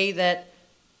the way that,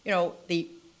 the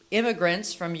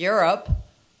immigrants from Europe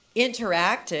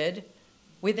interacted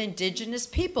with Indigenous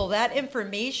people. That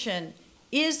information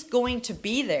is going to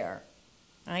be there,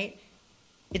 right?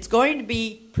 It's going to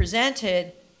be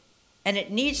presented, and it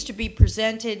needs to be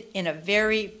presented in a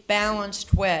very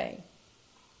balanced way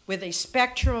with a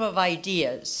spectrum of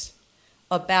ideas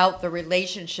about the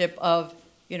relationship of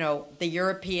the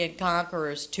European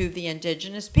conquerors to the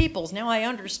Indigenous peoples. Now, I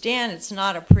understand it's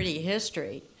not a pretty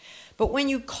history, but when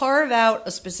you carve out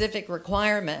a specific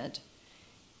requirement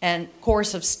and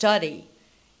course of study,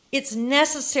 it's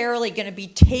necessarily going to be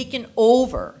taken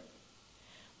over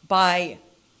by,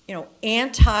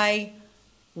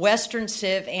 anti-Western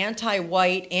Civ,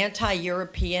 anti-white,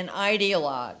 anti-European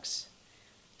ideologues.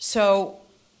 So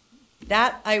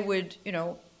that I would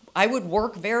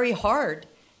work very hard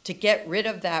to get rid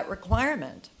of that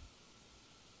requirement.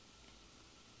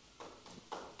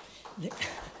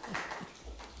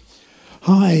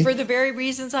 Hi. For the very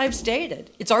reasons I've stated.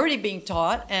 It's already being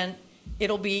taught, and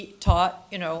it'll be taught,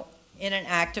 in an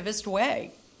activist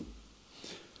way.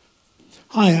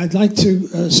 Hi, I'd like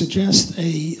to suggest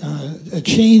a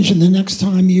change in the next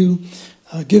time you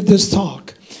give this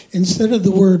talk. Instead of the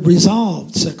word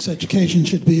resolved, sex education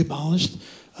should be abolished.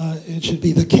 It should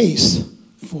be the case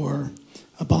for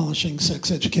abolishing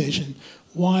sex education.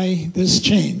 Why this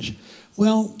change?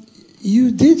 Well,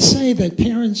 you did say that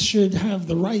parents should have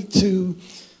the right to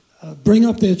bring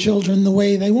up their children the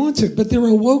way they want to, but there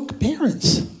are woke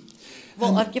parents.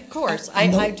 Well, of course,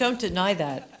 I don't deny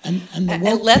that. And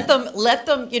let them,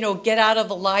 get out of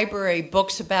the library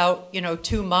books about,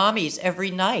 two mommies every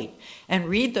night and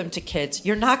read them to kids.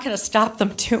 You're not going to stop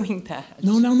them doing that.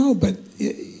 No, but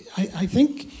I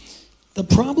think the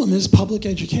problem is public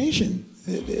education,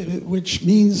 which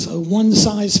means one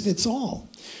size fits all.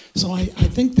 So I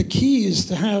think the key is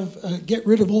to get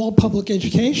rid of all public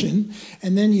education,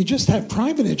 and then you just have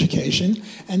private education,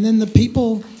 and then the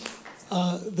people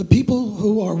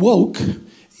who are woke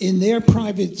in their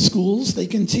private schools, they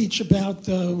can teach about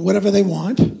whatever they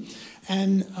want,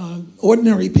 and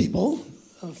ordinary people,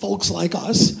 folks like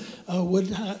us,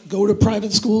 would go to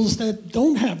private schools that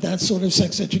don't have that sort of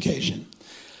sex education.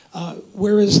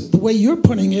 Whereas the way you're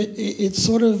putting it, it's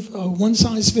sort of one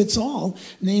size fits all,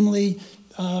 namely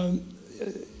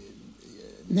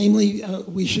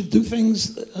we should do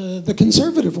things the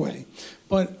conservative way.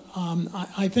 But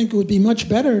I think it would be much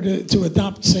better to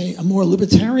adopt, say, a more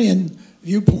libertarian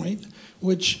viewpoint,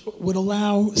 which would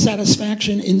allow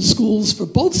satisfaction in schools for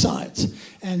both sides.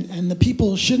 And the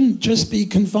people shouldn't just be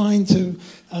confined to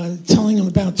telling them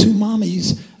about two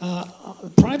mommies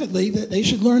privately. That they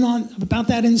should learn about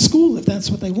that in school if that's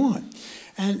what they want.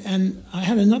 And I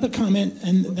had another comment,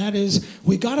 and that is,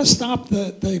 we got to stop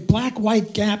the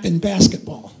black-white gap in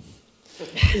basketball.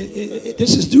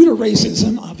 This is due to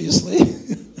racism, obviously.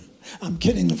 I'm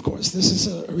kidding, of course. This is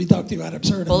a reductio ad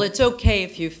absurdum. Well, it's okay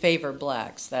if you favor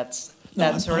blacks. That's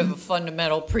sort of a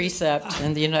fundamental precept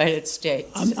in the United States.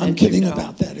 I'm kidding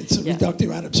about that. It's a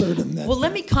reductio ad absurdum. Well,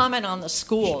 let me comment on the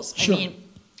schools. Sure. I mean,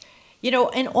 you know,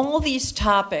 in all these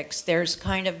topics, there's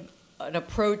kind of an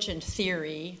approach in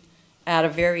theory at a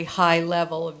very high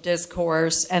level of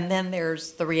discourse, and then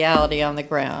there's the reality on the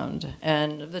ground.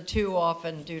 And the two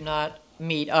often do not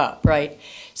meet up, right?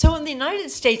 So in the United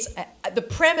States, the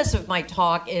premise of my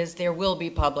talk is there will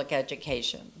be public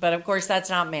education. But of course,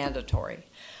 that's not mandatory.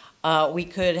 We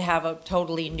could have a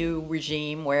totally new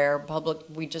regime where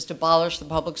we just abolish the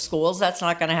public schools. That's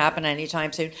not going to happen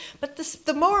anytime soon. But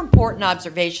the more important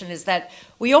observation is that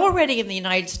we already in the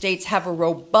United States have a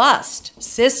robust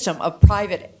system of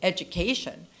private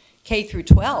education, K through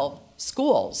 12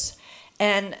 schools.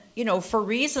 And, you know, for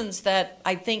reasons that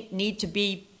I think need to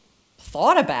be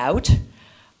thought about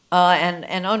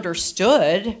and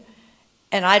understood,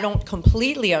 and I don't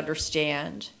completely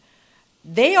understand,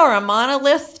 they are a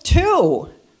monolith too.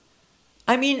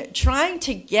 I mean, trying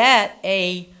to get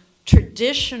a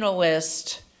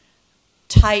traditionalist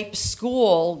type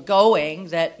school going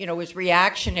that, you know, is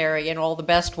reactionary in all the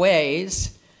best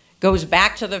ways, goes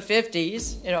back to the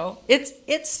 50s, you know,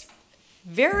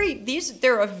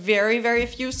 there are very, very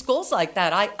few schools like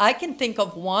that. I can think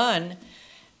of one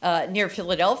near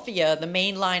Philadelphia, the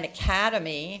Mainline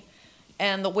Academy,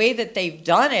 and the way that they've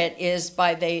done it is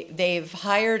they've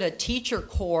hired a teacher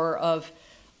corps of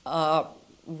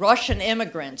Russian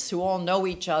immigrants who all know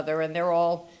each other, and they're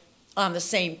all on the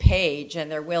same page,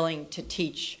 and they're willing to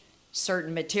teach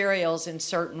certain materials in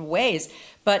certain ways.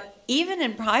 But even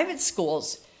in private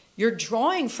schools, you're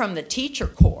drawing from the teacher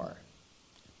corps,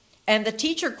 and the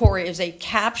teacher corps is a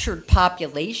captured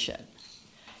population.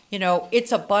 You know,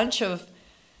 it's a bunch of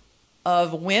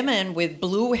women with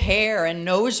blue hair and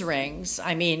nose rings.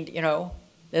 I mean, you know,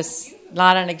 this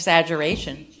not an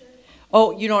exaggeration.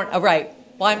 Oh, you don't, right.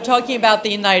 Well, I'm talking about the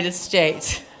United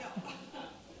States.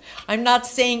 I'm not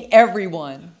saying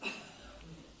everyone.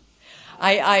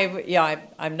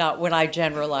 I'm not, when I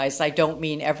generalize, I don't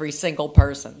mean every single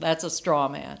person. That's a straw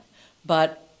man.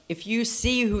 But if you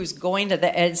see who's going to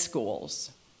the ed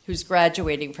schools, who's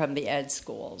graduating from the ed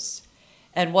schools,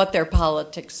 and what their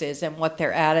politics is and what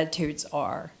their attitudes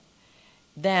are,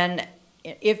 then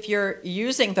if you're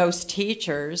using those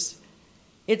teachers,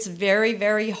 it's very,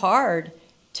 very hard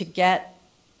to get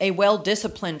a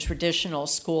well-disciplined traditional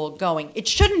school going. It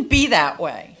shouldn't be that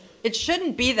way. It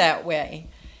shouldn't be that way.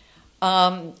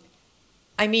 I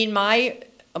mean, my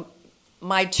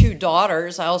two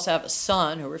daughters, I also have a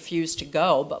son who refused to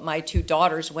go, but my two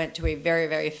daughters went to a very,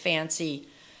 very fancy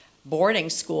boarding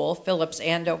school, Phillips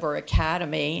Andover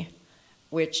Academy,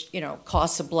 which, you know,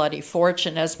 costs a bloody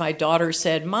fortune. As my daughter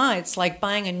said, Ma, it's like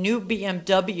buying a new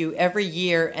BMW every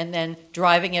year and then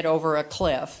driving it over a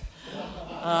cliff.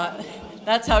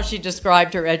 That's how she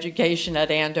described her education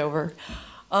at Andover.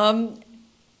 Andover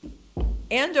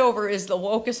is the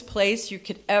wokest place you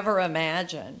could ever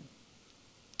imagine.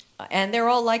 And they're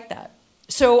all like that.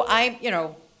 So you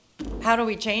know, how do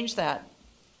we change that?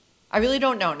 I really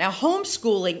don't know. Now,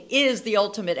 homeschooling is the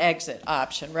ultimate exit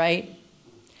option, right?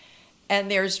 And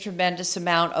there's a tremendous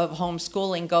amount of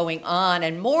homeschooling going on,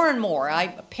 and more.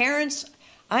 I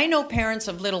know parents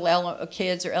of little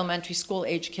kids or elementary school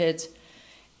age kids,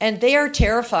 and they are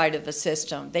terrified of the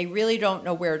system. They really don't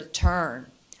know where to turn.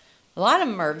 A lot of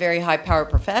them are very high-powered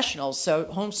professionals, so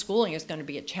homeschooling is going to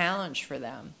be a challenge for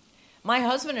them. My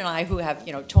husband and I, who have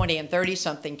 20 and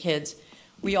 30-something kids,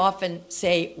 we often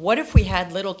say, what if we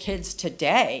had little kids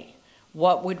today?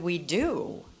 What would we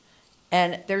do?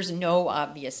 And there's no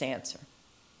obvious answer.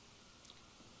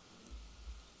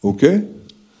 Okay.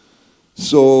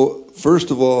 So first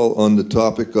of all, on the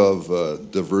topic of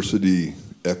diversity,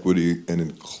 equity, and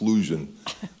inclusion,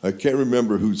 I can't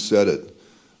remember who said it,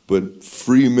 but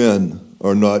free men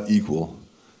are not equal,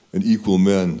 and equal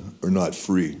men are not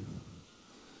free.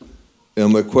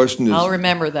 And my question is... I'll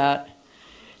remember that.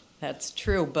 That's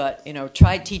true, but,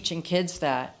 try teaching kids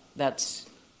that. That's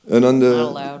not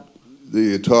allowed.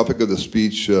 The topic of the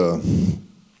speech,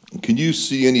 can you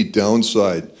see any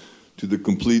downside to the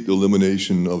complete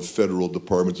elimination of federal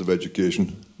departments of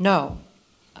education? No.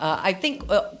 I think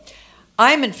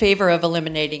I'm in favor of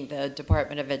eliminating the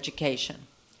Department of Education.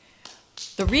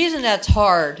 The reason that's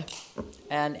hard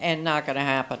and not going to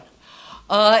happen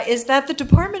is that the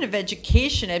Department of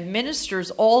Education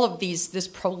administers all of this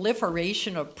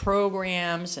proliferation of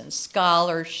programs and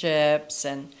scholarships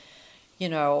and,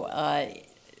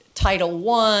 Title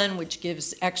I, which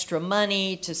gives extra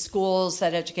money to schools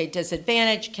that educate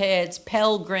disadvantaged kids,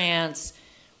 Pell Grants,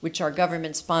 which are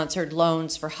government-sponsored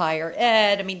loans for higher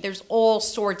ed. I mean, there's all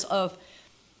sorts of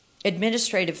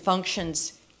administrative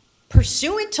functions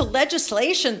pursuant to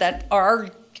legislation that our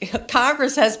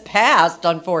Congress has passed,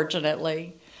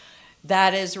 unfortunately,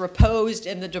 that is reposed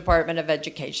in the Department of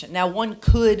Education. Now, one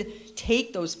could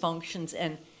take those functions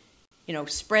and,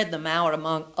 spread them out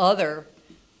among other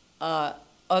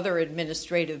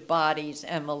administrative bodies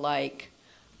and the like,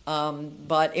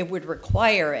 but it would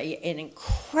require an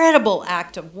incredible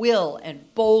act of will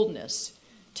and boldness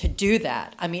to do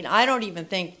that. I mean, I don't even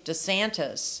think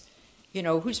DeSantis,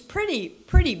 who's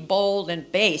pretty bold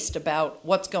and based about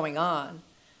what's going on,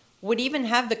 would even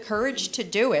have the courage to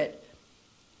do it.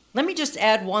 Let me just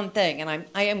add one thing, and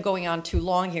I am going on too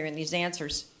long here in these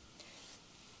answers.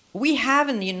 We have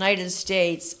in the United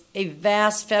States a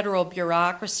vast federal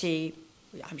bureaucracy,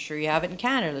 I'm sure you have it in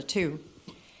Canada too,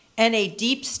 and a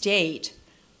deep state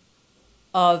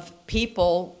of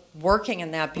people working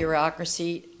in that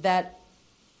bureaucracy that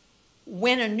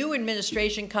when a new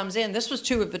administration comes in, this was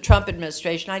true of the Trump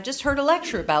administration, I just heard a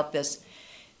lecture about this,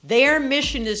 their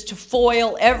mission is to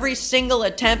foil every single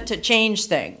attempt to change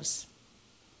things.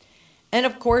 And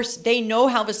of course, they know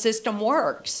how the system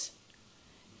works.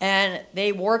 And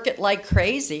they work it like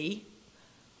crazy,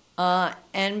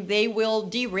 and they will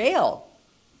derail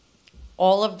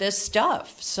all of this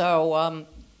stuff. So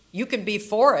you can be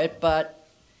for it, but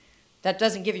that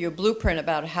doesn't give you a blueprint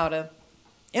about how to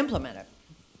implement it.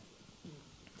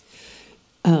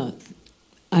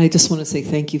 I just want to say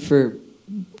thank you for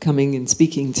coming and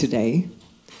speaking today.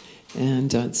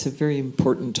 And it's a very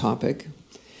important topic.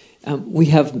 We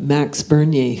have Max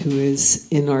Bernier, who is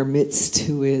in our midst,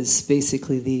 who is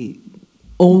basically the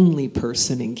only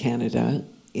person in Canada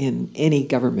in any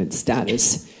government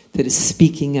status that is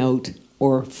speaking out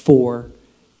or for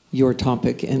your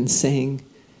topic and saying,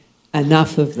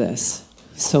 enough of this.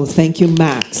 So thank you,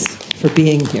 Max, for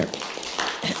being here.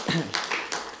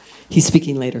 He's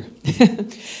speaking later.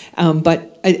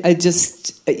 But I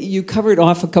just, you covered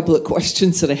off a couple of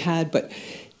questions that I had, but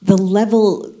the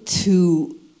level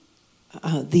to,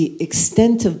 the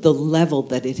extent of the level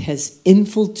that it has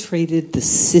infiltrated the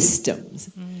systems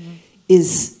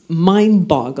is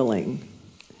mind-boggling.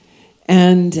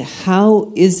 And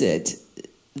how is it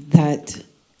that,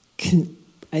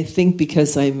 I think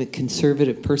because I'm a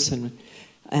conservative person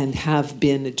and have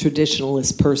been a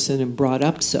traditionalist person and brought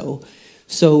up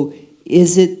so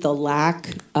is it the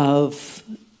lack of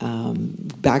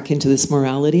back into this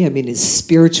morality? I mean, is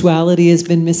spirituality has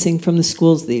been missing from the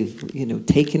schools? They've,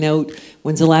 taken out,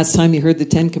 when's the last time you heard the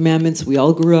 10 Commandments? We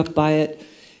all grew up by it.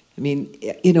 I mean,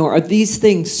 are these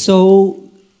things so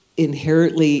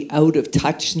inherently out of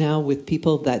touch now with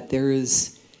people that there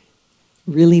is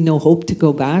really no hope to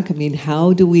go back? I mean,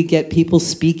 how do we get people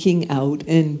speaking out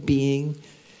and being,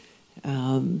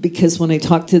 because when I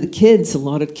talk to the kids, a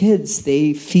lot of kids,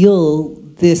 they feel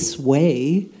this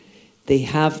way. They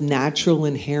have natural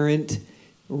inherent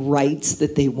rights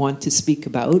that they want to speak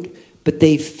about, but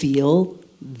they feel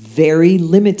very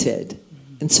limited.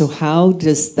 And so how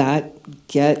does that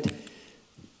get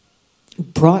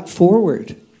brought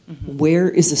forward? Where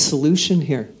is a solution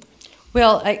here?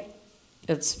 Well,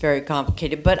 it's very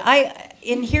complicated, but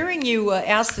in hearing you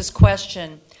ask this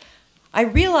question, I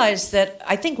realized that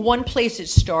I think one place it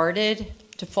started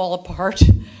to fall apart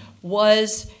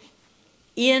was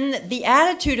in the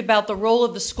attitude about the role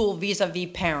of the school vis-a-vis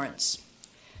parents.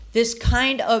 This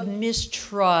kind of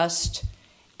mistrust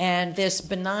and this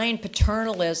benign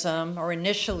paternalism, or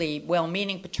initially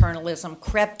well-meaning paternalism,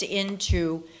 crept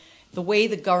into the way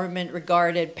the government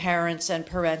regarded parents and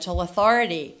parental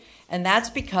authority. And that's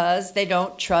because they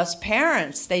don't trust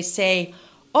parents. They say,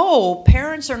 oh,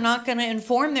 parents are not going to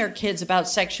inform their kids about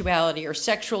sexuality or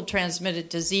sexual transmitted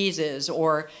diseases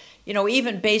or,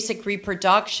 even basic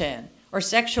reproduction or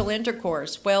sexual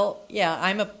intercourse. Well, yeah,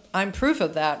 I'm proof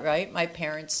of that, right? My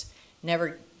parents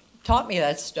never taught me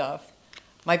that stuff.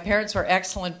 My parents were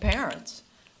excellent parents,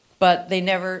 but they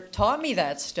never taught me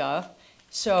that stuff.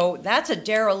 So that's a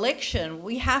dereliction.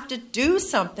 We have to do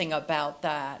something about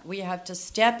that. We have to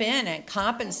step in and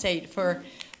compensate for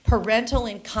parental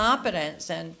incompetence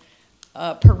and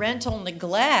parental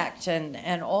neglect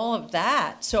and all of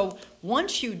that. So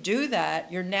once you do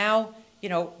that, you're now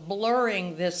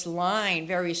blurring this line,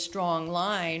 very strong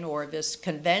line, or this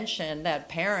convention that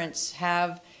parents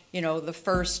have, the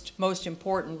first most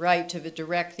important right to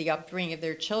direct the upbringing of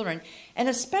their children, and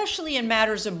especially in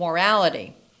matters of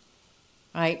morality,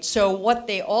 right? So what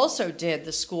they also did,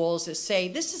 the schools, is say,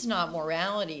 this is not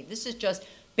morality. This is just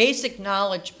basic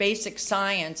knowledge, basic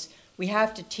science. We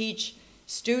have to teach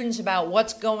students about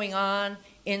what's going on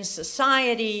in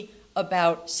society,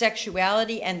 about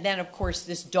sexuality, and then, of course,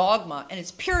 this dogma, and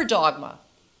it's pure dogma,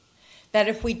 that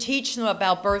if we teach them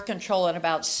about birth control and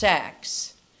about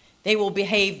sex, they will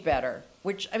behave better,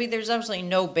 which, there's absolutely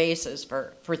no basis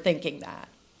for thinking that,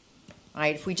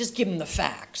 right? If we just give them the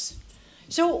facts.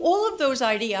 So all of those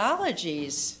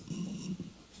ideologies,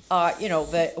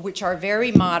 which are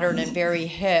very modern and very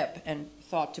hip and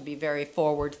thought to be very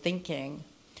forward-thinking,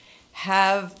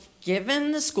 have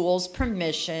given the schools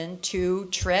permission to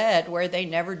tread where they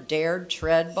never dared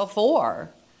tread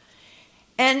before.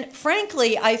 And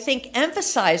frankly, I think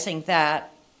emphasizing that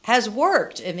has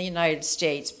worked in the United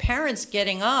States. Parents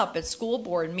getting up at school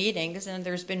board meetings, and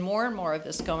there's been more and more of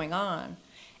this going on,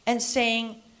 and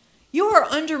saying, you are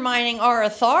undermining our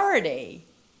authority.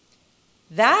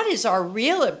 That is our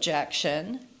real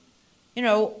objection.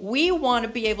 We want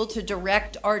to be able to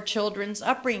direct our children's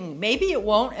upbringing. Maybe it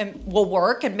won't and will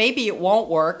work, and maybe it won't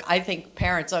work. I think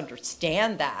parents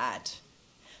understand that.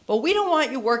 But we don't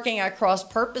want you working at cross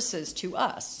purposes to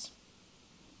us.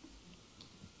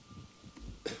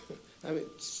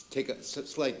 Take a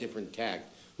slight different tack.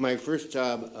 My first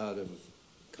job out of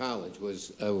college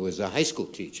was a high school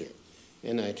teacher,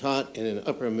 and I taught in an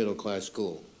upper middle class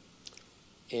school.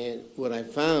 And what I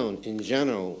found in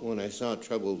general, when I saw a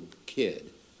troubled kid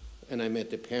and I met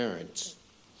the parents,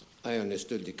 I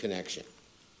understood the connection.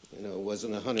 It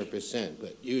wasn't 100%,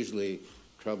 but usually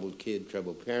troubled kid,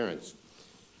 troubled parents.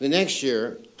 The next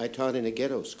year, I taught in a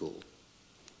ghetto school.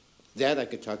 That I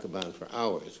could talk about for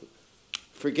hours.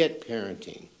 Forget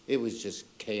parenting. It was just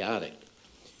chaotic.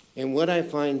 And what I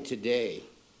find today,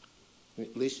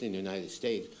 at least in the United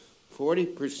States,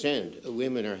 40% of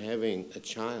women are having a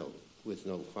child with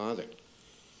no father.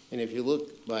 And if you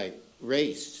look by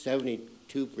race, 72%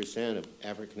 of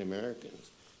African Americans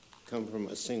come from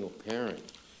a single parent,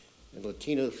 and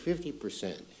Latinos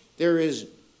 50%. There is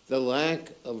the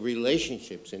lack of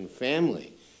relationships in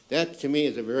family. That, to me,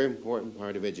 is a very important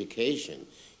part of education,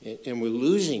 and we're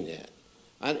losing that.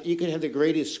 You could have the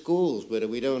greatest schools, but if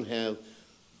we don't have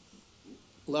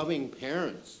loving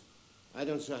parents, I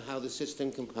don't know how the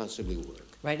system can possibly work.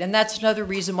 Right, and that's another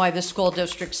reason why the school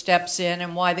district steps in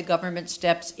and why the government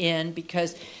steps in,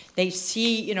 because they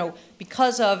see,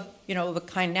 because of, the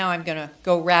kind, now I'm going to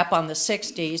go rap on the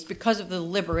 60s, because of the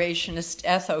liberationist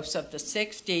ethos of the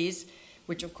 60s,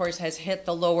 which of course has hit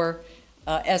the lower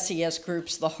SES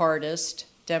groups the hardest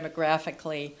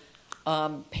demographically.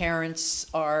 Parents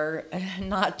are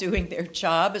not doing their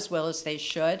job as well as they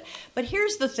should. But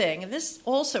here's the thing, and this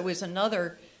also is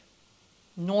another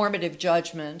normative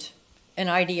judgment, an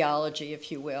ideology,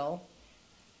 if you will.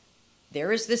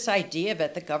 There is this idea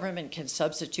that the government can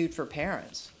substitute for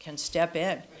parents, can step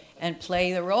in and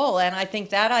play the role. And I think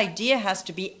that idea has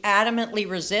to be adamantly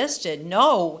resisted.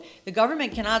 No, the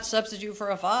government cannot substitute for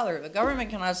a father. The government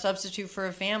cannot substitute for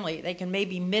a family. They can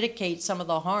maybe mitigate some of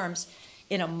the harms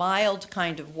in a mild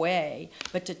kind of way,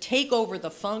 but to take over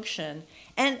the function,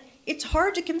 and it's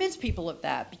hard to convince people of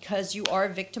that because you are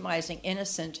victimizing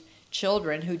innocent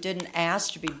children who didn't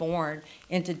ask to be born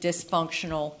into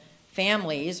dysfunctional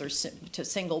families or to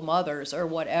single mothers or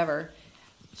whatever.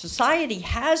 Society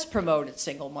has promoted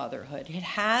single motherhood. It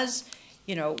has,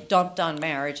 dumped on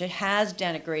marriage. It has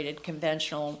denigrated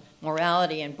conventional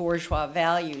morality and bourgeois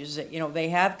values. They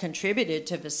have contributed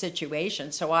to the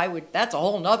situation. So that's a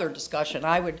whole nother discussion.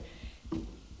 I would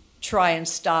try and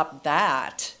stop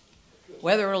that.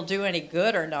 Whether it'll do any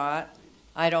good or not,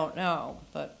 I don't know.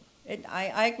 But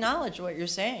I acknowledge what you're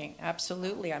saying,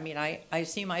 absolutely. I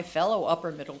see my fellow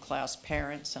upper middle class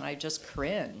parents and I just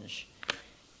cringe,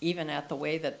 even at the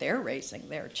way that they're raising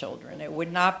their children. It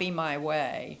would not be my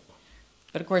way.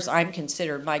 But of course,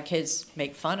 my kids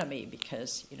make fun of me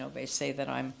because, they say that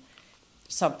I'm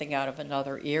something out of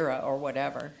another era or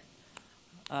whatever.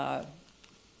 Sporting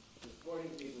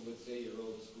people would say you're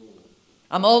old school.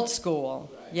 I'm old school,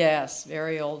 Right. Yes,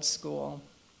 very old school.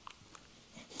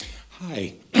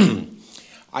 Hi.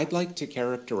 I'd like to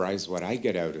characterize what I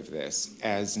get out of this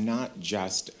as not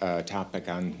just a topic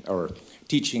on, or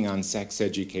teaching on sex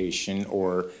education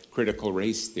or critical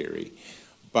race theory,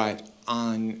 but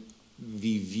on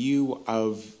the view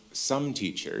of some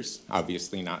teachers,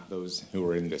 obviously not those who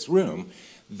are in this room,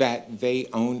 that they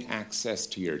own access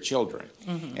to your children.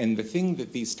 And the thing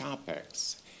that these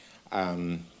topics,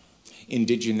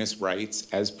 indigenous rights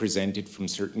as presented from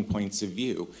certain points of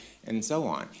view, and so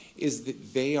on, is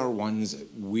that they are ones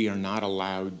we are not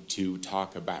allowed to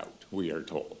talk about, we are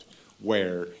told,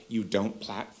 where you don't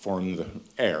platform the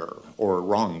error or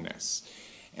wrongness.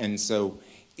 And so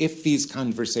if these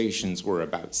conversations were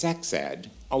about sex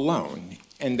ed alone,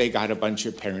 and they got a bunch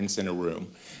of parents in a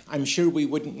room, I'm sure we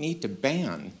wouldn't need to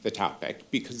ban the topic,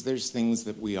 because there's things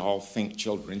that we all think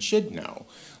children should know.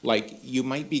 Like, you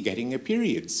might be getting a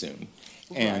period soon,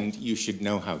 and you should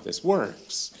know how this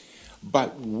works.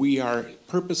 But we are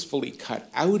purposefully cut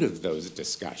out of those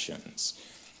discussions,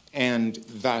 and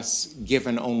thus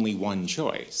given only one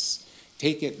choice.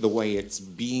 Take it the way it's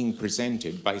being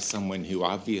presented by someone who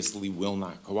obviously will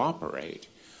not cooperate,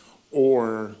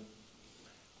 or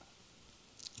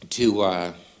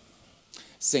to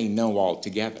say no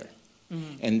altogether.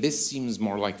 And this seems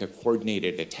more like a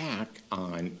coordinated attack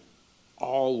on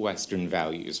all Western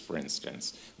values, for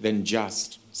instance, than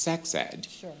just sex ed.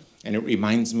 Sure. And it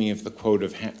reminds me of the quote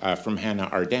of, from Hannah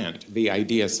Arendt: the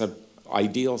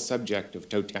ideal subject of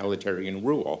totalitarian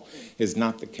rule is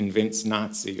not the convinced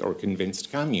Nazi or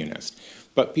convinced communist,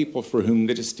 but people for whom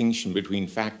the distinction between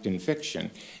fact and fiction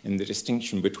and the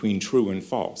distinction between true and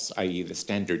false, i.e. the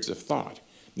standards of thought,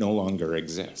 no longer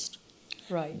exist.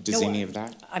 Right. Does any of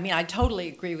that? I mean, I totally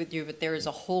agree with you, but there is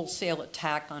a wholesale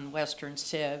attack on Western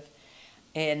Civ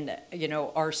and, you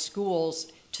know, our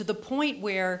schools, to the point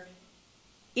where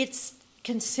it's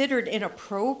considered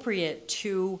inappropriate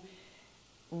to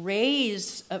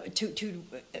raise, to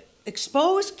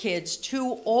expose kids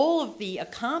to all of the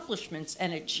accomplishments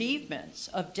and achievements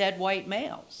of dead white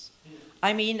males.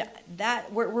 I mean,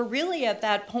 that we're really at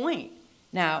that point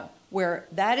now where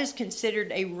that is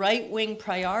considered a right-wing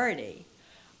priority,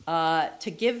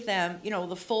 to give them, you know,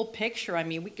 the full picture. I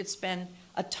mean, we could spend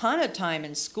a ton of time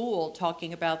in school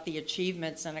talking about the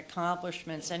achievements and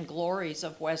accomplishments and glories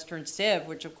of Western Civ,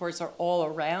 which of course are all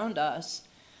around us.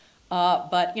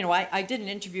 But, you know, I did an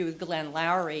interview with Glenn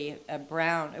Lowry at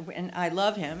Brown, and I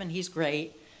love him, and he's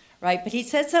great, right? But he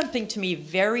said something to me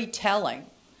very telling.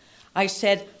 I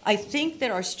said, I think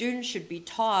that our students should be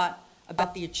taught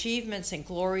about the achievements and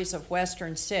glories of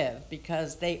Western Civ,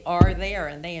 because they are there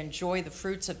and they enjoy the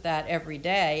fruits of that every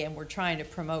day, and we're trying to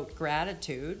promote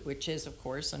gratitude, which is, of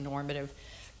course, a normative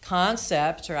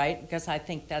concept, right? Because I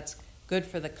think that's good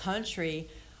for the country.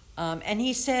 And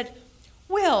he said,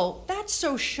 well, that's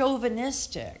so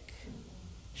chauvinistic.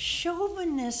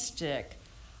 Chauvinistic.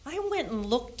 I went and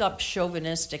looked up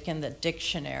chauvinistic in the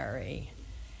dictionary,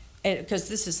 because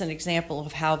this is an example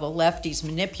of how the lefties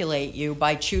manipulate you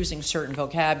by choosing certain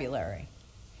vocabulary.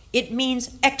 It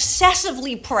means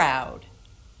excessively proud,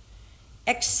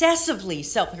 excessively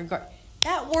self-regard.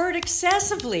 That word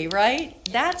excessively, right?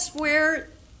 That's where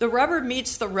the rubber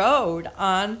meets the road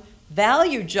on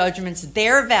value judgments,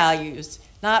 their values,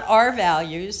 not our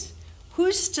values.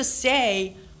 Who's to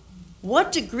say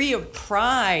what degree of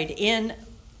pride in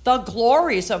the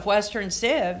glories of Western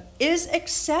Civ is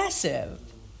excessive?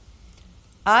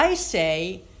 I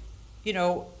say, you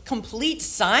know, complete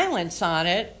silence on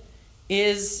it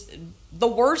is the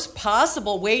worst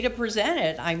possible way to present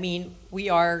it. I mean, we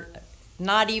are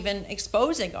not even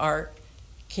exposing our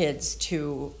kids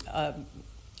to a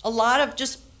lot of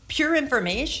just pure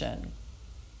information.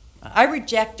 I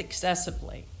reject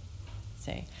excessively,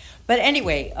 see. But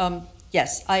anyway,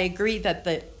 yes, I agree that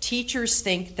the teachers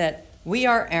think that we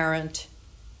are errant,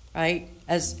 right?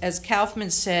 As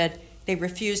Kaufman said, they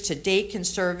refuse to date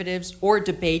conservatives or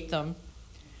debate them.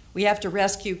 We have to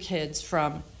rescue kids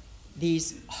from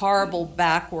these horrible,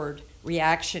 backward,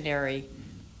 reactionary,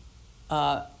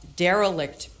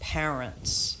 derelict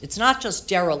parents. It's not just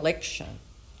dereliction,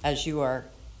 as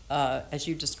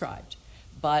you described,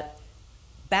 but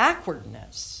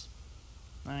backwardness,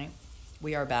 right?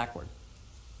 We are backward.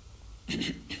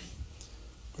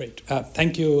 Great.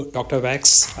 Thank you, Dr.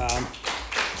 Wax.